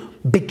 And so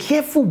be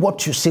careful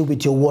what you say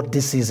with your word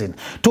this season.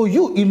 To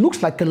you, it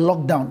looks like a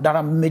lockdown. There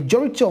are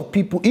majority of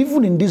people,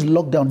 even in this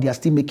lockdown, they are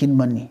still making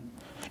money.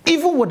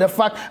 Even with the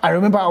fact, I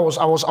remember I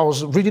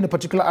was reading a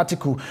particular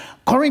article.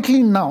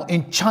 Currently now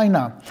in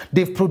China,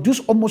 they've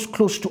produced almost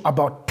close to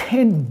about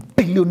 10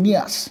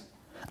 billionaires.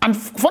 And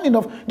funny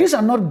enough, these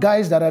are not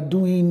guys that are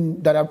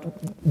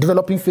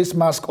developing face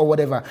masks or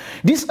whatever.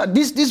 These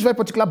very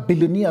particular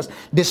billionaires,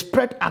 they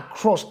spread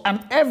across,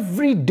 and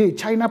every day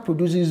China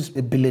produces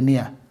a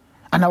billionaire.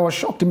 And I was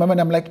shocked in my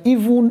mind. I'm like,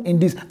 even in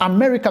this,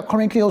 America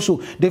currently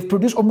also, they've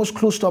produced almost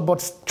close to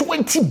about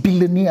 20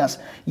 billionaires.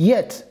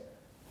 Yet,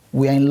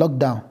 we are in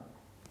lockdown.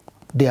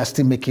 They are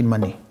still making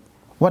money.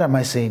 What am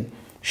I saying?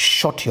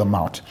 Shut your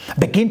mouth.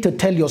 Begin to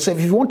tell yourself,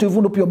 if you want to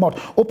even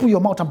open your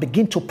mouth and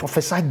begin to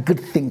prophesy good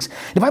things.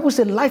 The Bible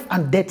says life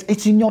and death,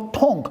 it's in your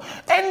tongue.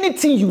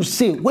 Anything you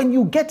say, when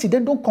you get it,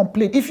 then don't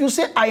complain. If you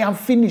say, I am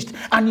finished,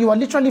 and you are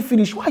literally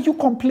finished, why are you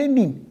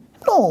complaining?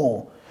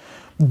 No.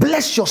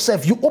 Bless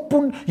yourself. You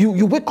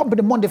wake up in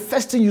the morning, the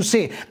first thing you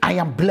say, I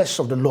am blessed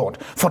of the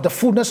Lord, for the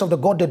fullness of the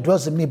God that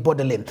dwells in me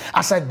bodily.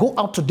 As I go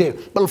out today,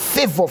 will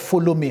favor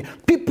follow me.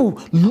 People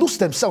lose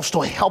themselves to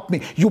help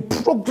me. You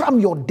program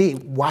your day.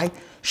 Why?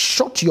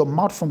 Shut your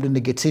mouth from the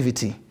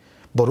negativity,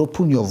 but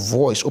open your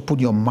voice, open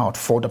your mouth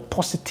for the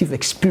positive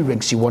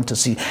experience you want to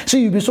see. So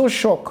you'll be so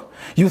shocked.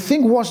 You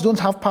think words don't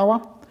have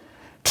power?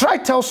 Try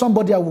tell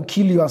somebody I will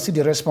kill you and see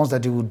the response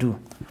that they will do.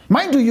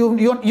 Mind you,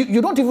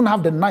 you don't even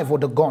have the knife or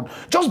the gun.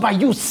 Just by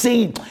you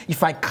saying,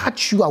 if I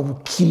catch you, I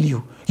will kill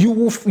you. You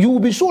will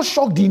be so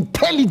shocked the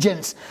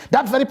intelligence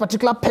that very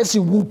particular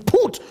person will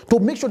put to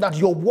make sure that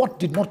your word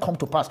did not come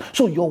to pass.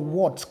 So your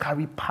words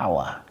carry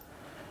power.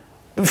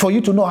 For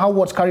you to know how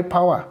words carry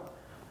power,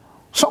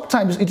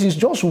 sometimes it is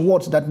just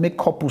words that make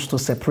couples to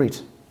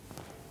separate.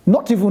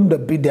 Not even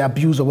the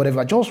abuse or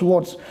whatever, just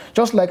words.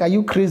 Just like, are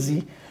you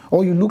crazy?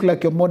 Or you look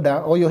like your mother,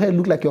 or your hair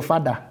look like your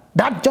father.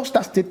 That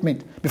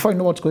statement, before you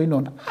know what's going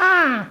on,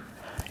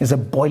 is a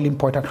boiling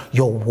point.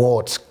 Your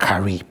words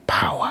carry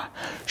power.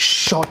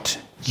 Shut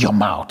your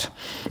mouth.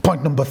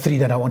 Point number 3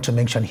 that I want to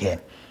mention here.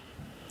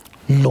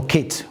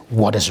 Locate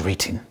what is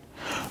written.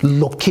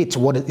 Locate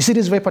what is. You see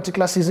this very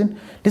particular season?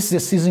 This is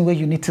a season where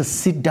you need to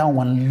sit down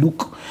and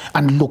look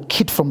and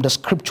locate from the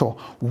scripture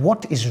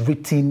what is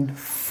written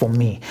for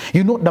me.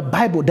 You know, the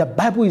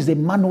Bible is a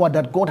manual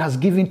that God has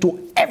given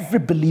to every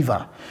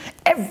believer.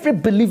 Every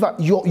believer,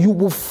 you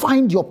will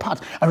find your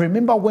path. I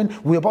remember when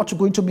we were about to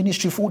go into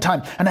ministry full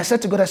time, and I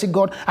said to God, I said,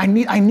 God, I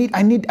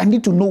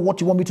need to know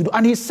what you want me to do.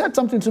 And He said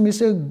something to me. He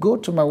said, go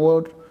to my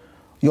word.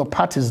 Your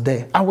part is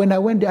there. And when I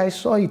went there, I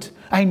saw it.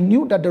 I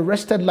knew that the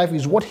rested life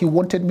is what He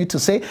wanted me to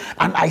say.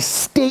 And I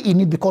stay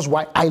in it because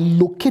why? I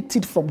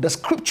located from the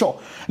scripture.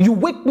 You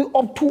wake me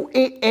up 2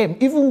 a.m.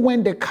 even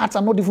when the cats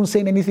are not even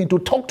saying anything to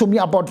talk to me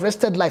about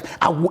rested life.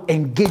 I will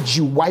engage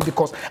you. Why?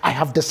 Because I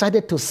have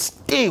decided to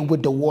stay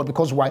with the word.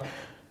 Because why?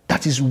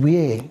 That is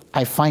where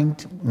I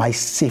find my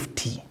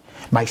safety.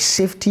 My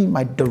safety,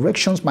 my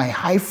directions, my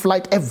high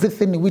flight,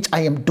 everything in which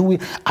I am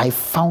doing, I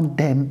found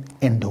them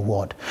in the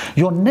word.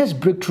 Your next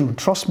breakthrough,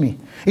 trust me,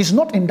 is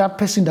not in that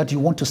person that you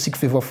want to seek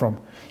favor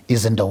from.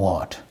 It's in the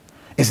word.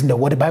 It's in the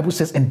word. The Bible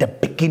says, in the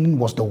beginning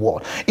was the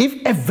word.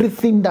 If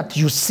everything that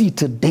you see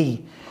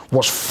today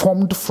was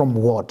formed from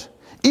word,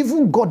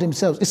 even God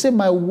Himself, He said,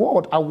 my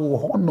word I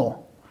will honor.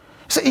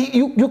 So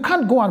you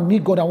can't go and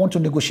meet God and want to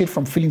negotiate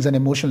from feelings and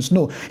emotions.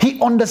 No, He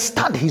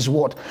understands His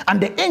word. And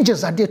the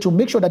angels are there to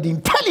make sure that the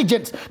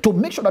intelligence, to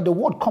make sure that the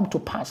word come to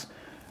pass,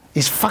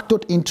 is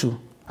factored into.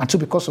 And so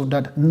because of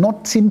that,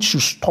 nothing should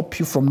stop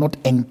you from not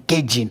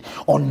engaging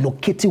or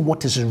locating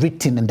what is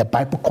written in the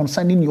Bible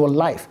concerning your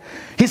life.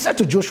 He said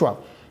to Joshua,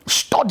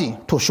 study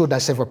to show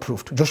thyself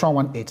approved. Joshua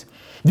 1:8.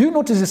 Do you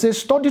notice He says,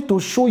 study to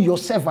show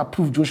yourself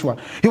approved, Joshua?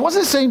 He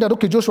wasn't saying that,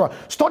 okay, Joshua,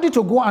 study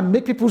to go and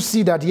make people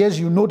see that, yes,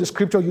 you know the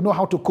scripture, you know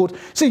how to quote.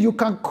 See, you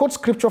can quote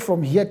scripture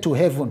from here to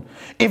heaven.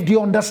 If the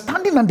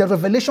understanding and the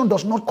revelation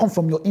does not come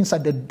from your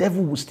inside, the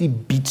devil will still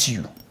beat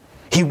you.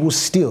 He will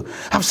still.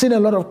 I've seen a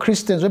lot of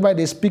Christians whereby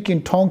they speak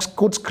in tongues,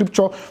 quote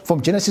scripture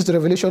from Genesis to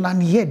Revelation,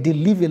 and yet they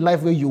live a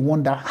life where you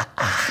wonder,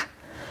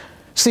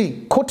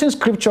 See, quoting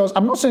scriptures,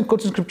 I'm not saying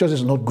quoting scriptures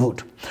is not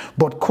good,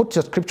 but quote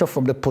your scripture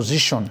from the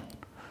position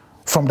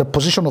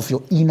of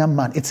your inner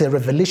man. It's a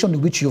revelation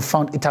in which you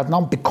found it has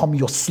now become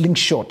your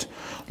slingshot.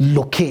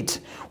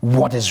 Locate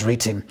what is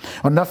written.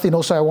 Another thing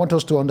also I want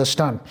us to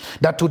understand,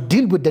 that to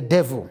deal with the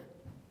devil,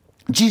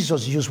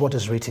 Jesus used what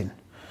is written.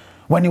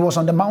 When He was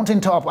on the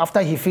mountaintop,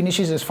 after He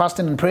finishes His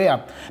fasting and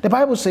prayer, the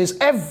Bible says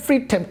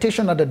every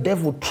temptation that the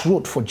devil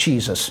threw for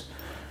Jesus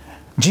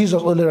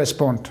only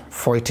responded,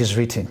 for it is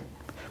written.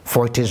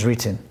 For it is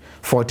written.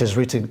 For it is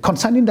written.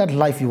 Concerning that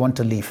life you want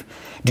to live,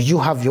 do you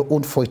have your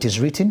own for it is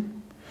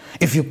written?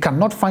 If you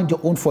cannot find your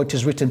own for it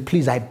is written,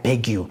 please, I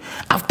beg you,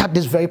 after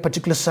this very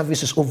particular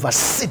service is over,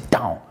 sit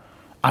down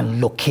and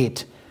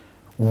locate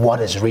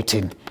what is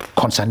written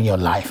concerning your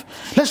life.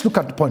 Let's look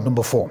at point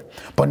number 4.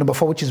 Point number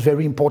 4, which is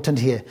very important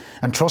here,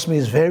 and trust me,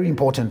 is very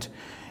important,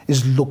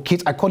 is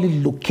locate. I call it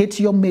locate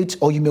your mate,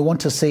 or you may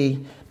want to say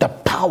the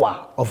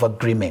power of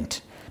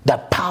agreement. The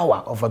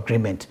power of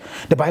agreement.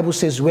 The Bible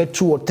says, where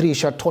 2 or 3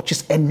 shall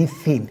touches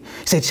anything,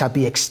 it shall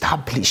be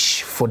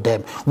established for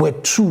them. Where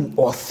 2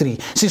 or 3.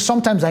 See,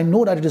 sometimes I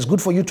know that it is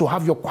good for you to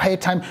have your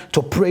quiet time,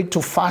 to pray,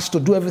 to fast, to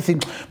do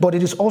everything, but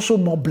it is also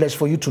more blessed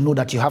for you to know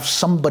that you have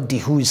somebody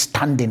who is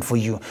standing for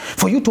you.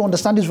 For you to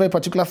understand this very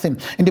particular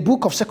thing. In the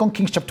book of 2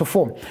 Kings chapter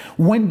 4,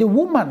 when the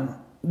woman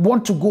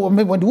when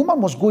the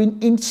woman was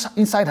going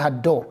inside her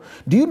door,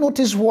 do you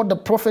notice what the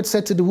prophet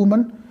said to the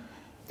woman?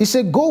 He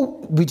said,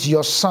 go with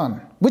your son,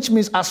 which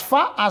means as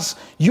far as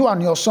you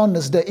and your son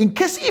is there, in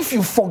case if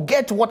you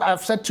forget what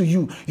I've said to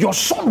you, your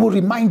son will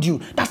remind you.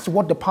 That's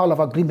what the power of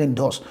agreement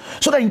does.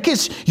 So that in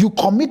case you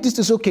commit this,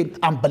 is okay,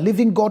 I'm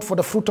believing God for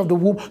the fruit of the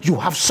womb, you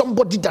have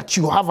somebody that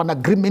you have an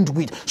agreement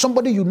with,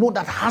 somebody you know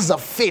that has a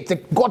faith, a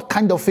God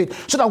kind of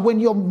faith, so that when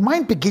your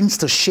mind begins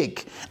to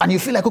shake and you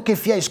feel like, okay,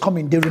 fear is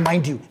coming, they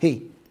remind you,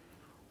 hey,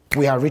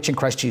 we are rich in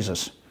Christ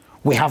Jesus.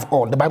 We have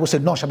all. The Bible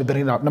said, none shall be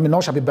buried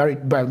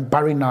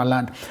in our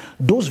land.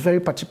 Those very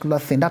particular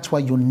things, that's why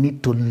you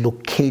need to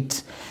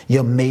locate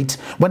your mate.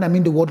 When I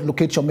mean the word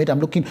locate your mate,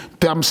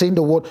 I'm saying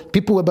the word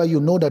people whereby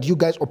you know that you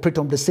guys operate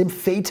on the same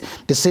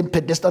faith, the same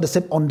pedestal, the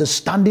same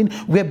understanding,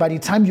 where by the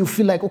time you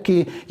feel like,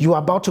 okay, you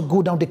are about to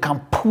go down, they can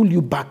pull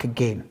you back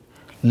again.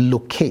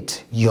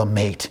 Locate your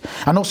mate.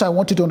 And also I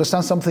want you to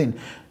understand something,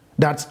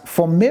 that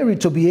for Mary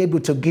to be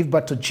able to give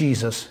birth to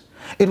Jesus,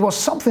 it was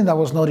something that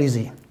was not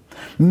easy.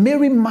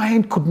 Mary's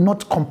mind could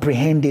not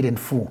comprehend it in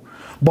full.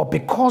 But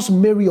because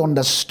Mary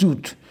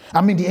understood,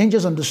 the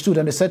angels understood,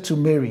 and they said to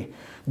Mary,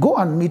 go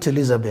and meet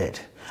Elizabeth.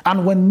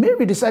 And when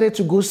Mary decided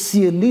to go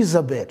see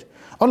Elizabeth,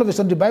 all of a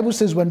sudden the Bible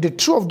says when the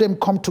two of them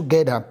come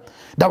together,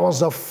 there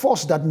was a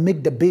force that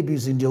made the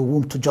babies in their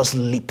womb to just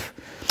leap.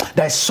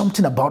 There is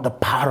something about the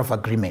power of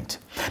agreement.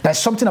 There's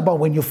something about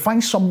when you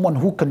find someone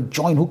who can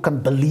join, who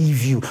can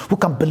believe you, who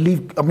can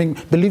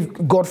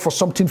believe God for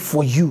something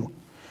for you.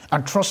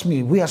 And trust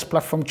me, we as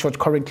Platform Church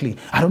currently,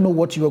 I don't know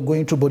what you are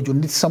going through, but you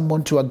need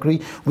someone to agree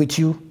with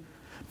you.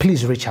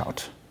 Please reach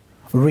out.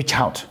 Reach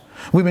out.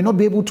 We may not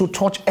be able to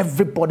touch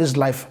everybody's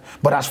life,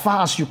 but as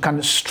far as you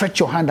can stretch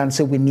your hand and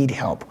say, we need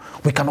help,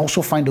 we can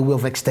also find a way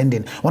of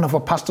extending. One of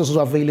our pastors who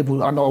are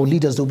available and our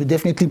leaders, they'll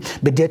definitely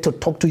be there to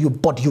talk to you,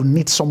 but you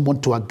need someone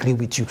to agree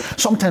with you.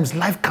 Sometimes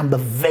life can be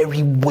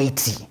very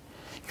weighty.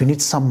 You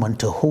need someone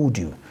to hold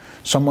you,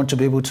 someone to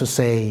be able to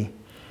say,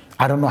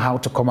 I don't know how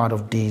to come out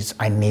of this.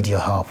 I need your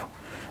help.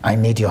 I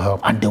need your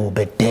help. And they will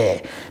be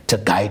there to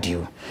guide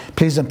you.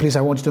 Please and please,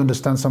 I want you to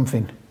understand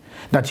something.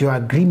 That your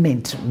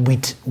agreement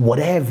with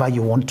whatever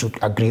you want to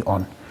agree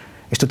on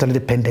is totally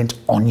dependent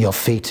on your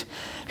faith.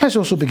 Let's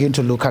also begin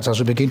to look at, as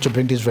we begin to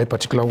bring this very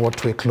particular word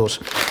to a close,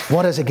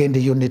 what else again do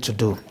you need to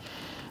do?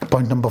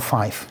 Point number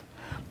 5,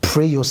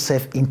 pray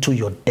yourself into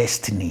your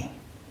destiny.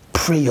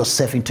 Pray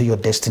yourself into your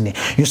destiny.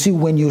 You see,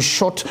 when you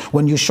shut,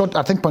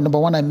 I think point number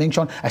 1 I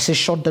mentioned, I say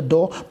shut the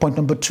door. Point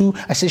number 2,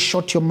 I say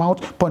shut your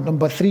mouth. Point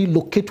number 3,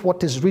 locate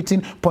what is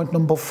written. Point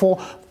number 4,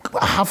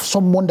 have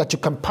someone that you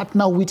can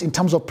partner with in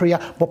terms of prayer.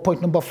 But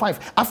point number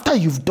 5, after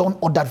you've done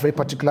all that very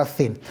particular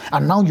thing,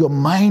 and now your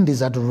mind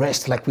is at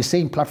rest, like we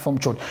say in Platform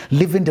Church,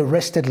 living the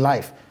rested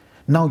life.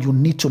 Now you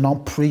need to now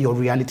pray your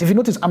reality. If you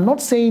notice, I'm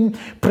not saying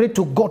pray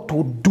to God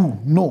to do.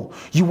 No,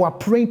 you are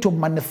praying to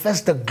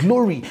manifest the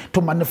glory,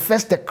 to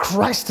manifest the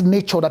Christ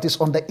nature that is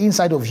on the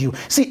inside of you.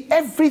 See,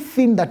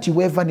 everything that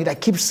you ever need, I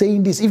keep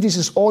saying this, if this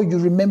is all you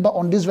remember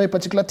on this very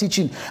particular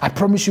teaching, I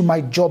promise you my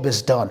job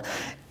is done.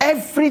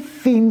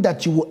 Everything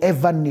that you will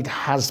ever need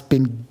has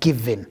been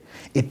given.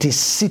 It is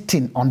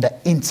sitting on the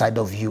inside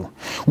of you.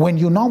 When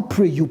you now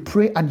pray, you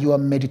pray and you are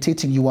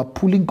meditating. You are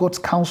pulling God's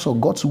counsel,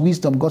 God's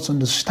wisdom, God's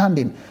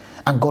understanding,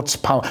 and God's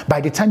power. By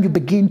the time you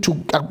begin to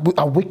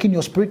awaken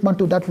your spirit man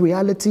to that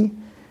reality,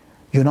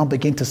 you now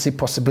begin to see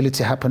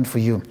possibility happen for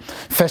you. 1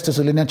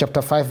 Thessalonians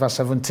chapter 5 verse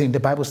 17, the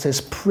Bible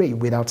says, pray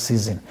without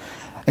ceasing.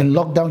 In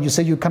lockdown, you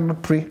say you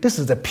cannot pray. This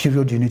is the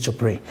period you need to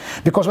pray.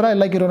 Because what I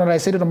like it or not, I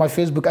said it on my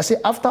Facebook, I say,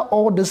 after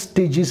all the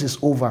stages is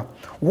over,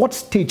 what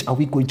stage are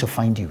we going to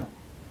find you?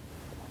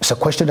 It's a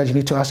question that you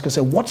need to ask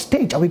yourself. What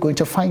stage are we going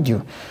to find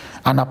you?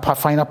 And a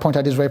final point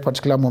at this very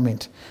particular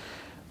moment.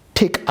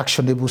 Take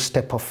actionable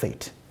step of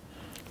faith.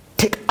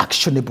 Take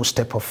actionable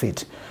step of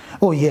faith.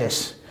 Oh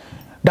yes,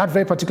 that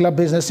very particular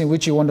business in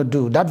which you want to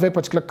do, that very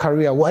particular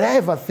career,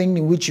 whatever thing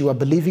in which you are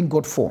believing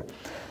God for.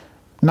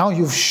 Now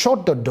you've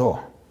shut the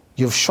door.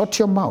 You've shut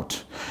your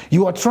mouth.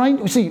 You are trying,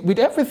 you see, with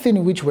everything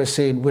in which we're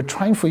saying, we're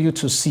trying for you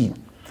to see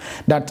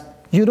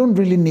that you don't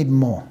really need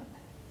more.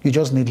 You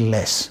just need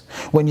less.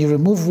 When you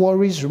remove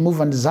worries,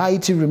 remove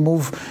anxiety,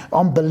 remove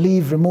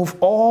unbelief, remove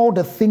all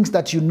the things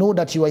that you know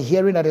that you are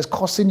hearing that is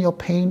causing your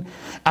pain,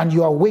 and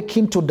you are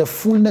waking to the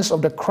fullness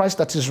of the Christ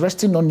that is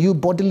resting on you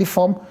bodily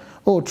form,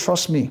 oh,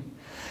 trust me,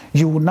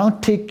 You will now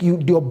take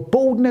your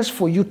boldness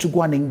for you to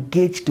go and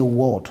engage the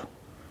world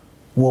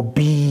will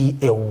be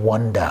a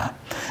wonder.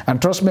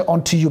 And trust me,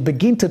 until you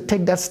begin to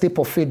take that step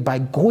of faith by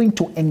going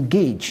to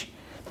engage,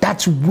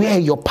 that's where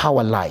your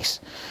power lies.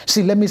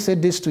 See, let me say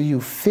this to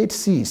you. Faith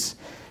sees,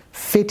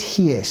 faith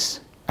hears,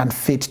 and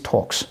faith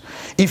talks.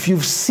 If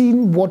you've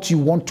seen what you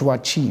want to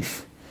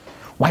achieve,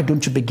 why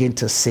don't you begin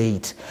to say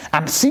it?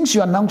 And since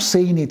you are now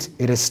saying it,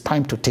 it is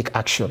time to take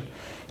action.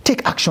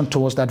 Take action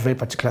towards that very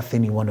particular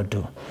thing you want to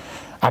do.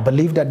 I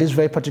believe that this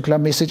very particular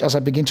message, as I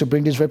begin to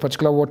bring this very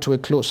particular word to a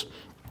close,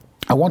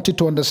 I want you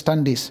to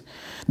understand this,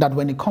 that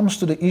when it comes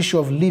to the issue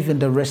of living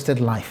the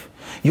rested life,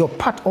 your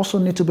part also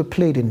needs to be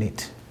played in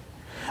it.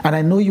 And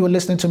I know you are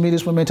listening to me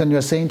this moment and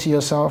you're saying to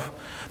yourself,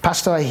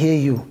 Pastor, I hear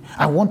you.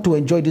 I want to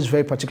enjoy this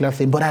very particular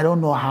thing, but I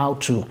don't know how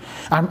to.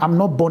 I'm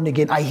not born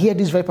again. I hear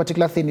this very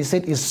particular thing. He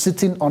said is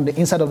sitting on the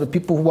inside of the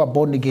people who are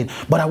born again.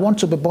 But I want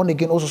to be born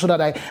again also so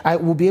that I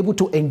will be able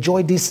to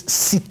enjoy this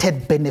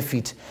seated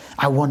benefit.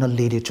 I want to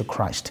lead you to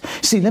Christ.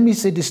 See, let me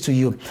say this to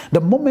you.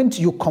 The moment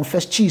you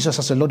confess Jesus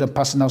as a Lord and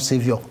personal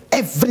Savior,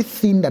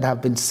 everything that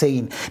I've been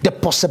saying, the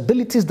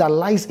possibilities that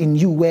lies in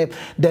you, where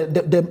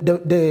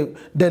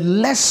the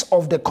less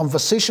of the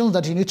conversations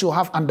that you need to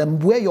have and then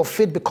where your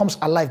faith becomes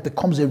alive,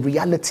 becomes a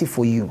reality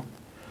for you.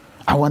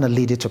 I want to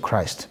lead you to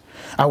Christ.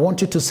 I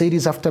want you to say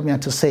this after me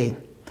and to say,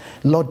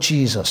 Lord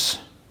Jesus,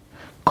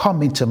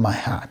 come into my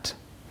heart.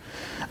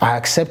 I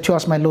accept you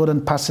as my Lord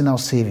and personal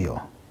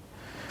Savior.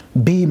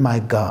 Be my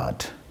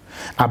God.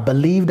 I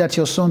believe that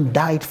your Son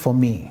died for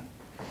me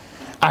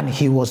and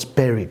he was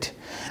buried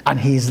and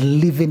he is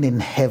living in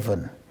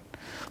heaven.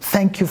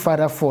 Thank you,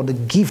 Father, for the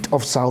gift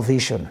of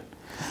salvation.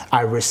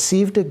 I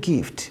received the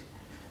gift.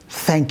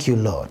 Thank you,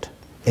 Lord.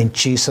 In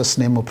Jesus'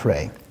 name we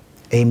pray.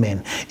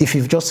 Amen. If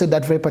you've just said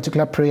that very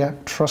particular prayer,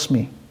 trust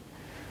me,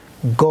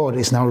 God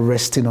is now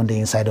resting on the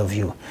inside of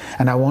you.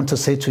 And I want to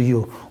say to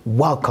you,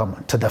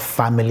 welcome to the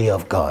family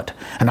of God.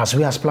 And as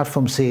we as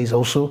platform says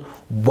also,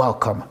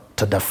 welcome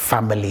to the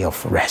family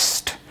of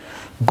rest.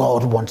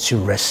 God wants you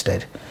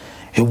rested.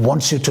 He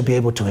wants you to be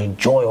able to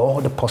enjoy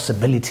all the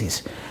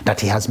possibilities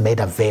that he has made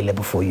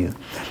available for you.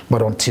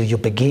 But until you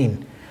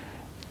begin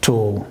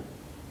to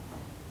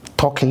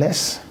talk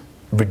less,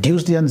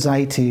 reduce the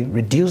anxiety,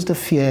 reduce the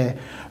fear,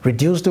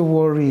 reduce the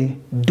worry,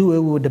 do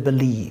away with the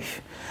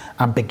belief,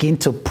 and begin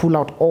to pull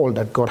out all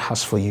that God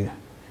has for you,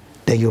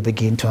 then you'll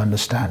begin to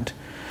understand.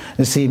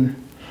 You see,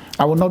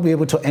 I will not be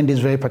able to end this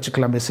very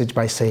particular message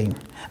by saying,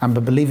 I'm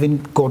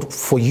believing God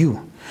for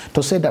you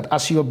to say that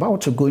as you're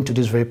about to go into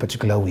this very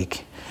particular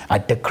week, I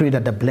decree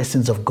that the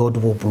blessings of God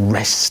will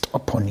rest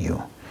upon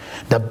you.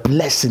 The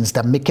blessings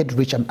that make it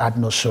rich and add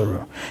no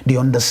sorrow. The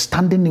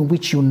understanding in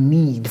which you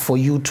need for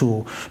you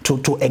to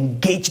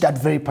engage that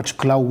very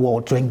particular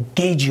world, to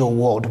engage your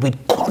world with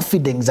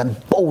confidence and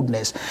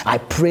boldness. I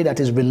pray that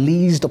is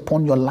released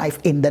upon your life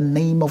in the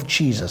name of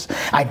Jesus.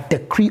 I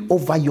decree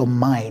over your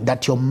mind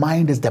that your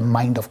mind is the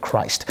mind of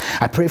Christ.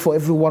 I pray for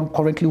everyone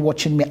currently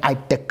watching me. I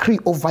decree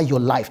over your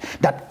life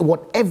that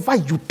whatever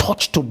you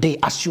touch today,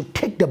 as you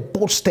take the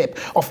bold step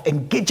of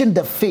engaging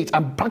the faith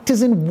and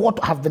practicing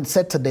what have been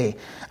said today,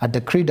 I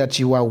decree that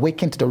you are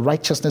awakened to the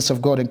righteousness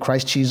of God in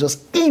Christ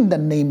Jesus in the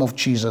name of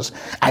Jesus.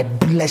 I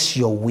bless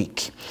your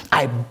week.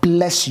 I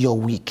bless your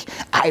week.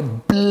 I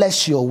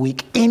bless your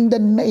week in the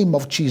name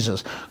of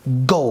Jesus.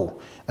 Go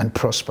and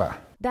prosper.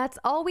 That's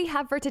all we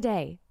have for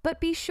today, but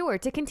be sure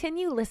to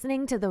continue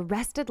listening to the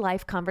Rested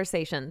Life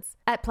Conversations.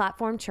 At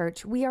Platform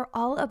Church, we are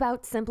all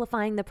about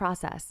simplifying the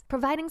process,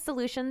 providing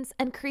solutions,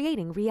 and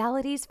creating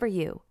realities for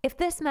you. If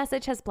this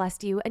message has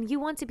blessed you and you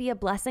want to be a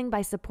blessing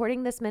by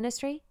supporting this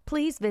ministry,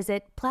 please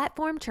visit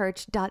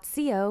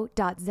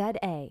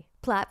platformchurch.co.za.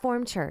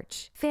 Platform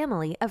Church,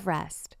 Family of Rest.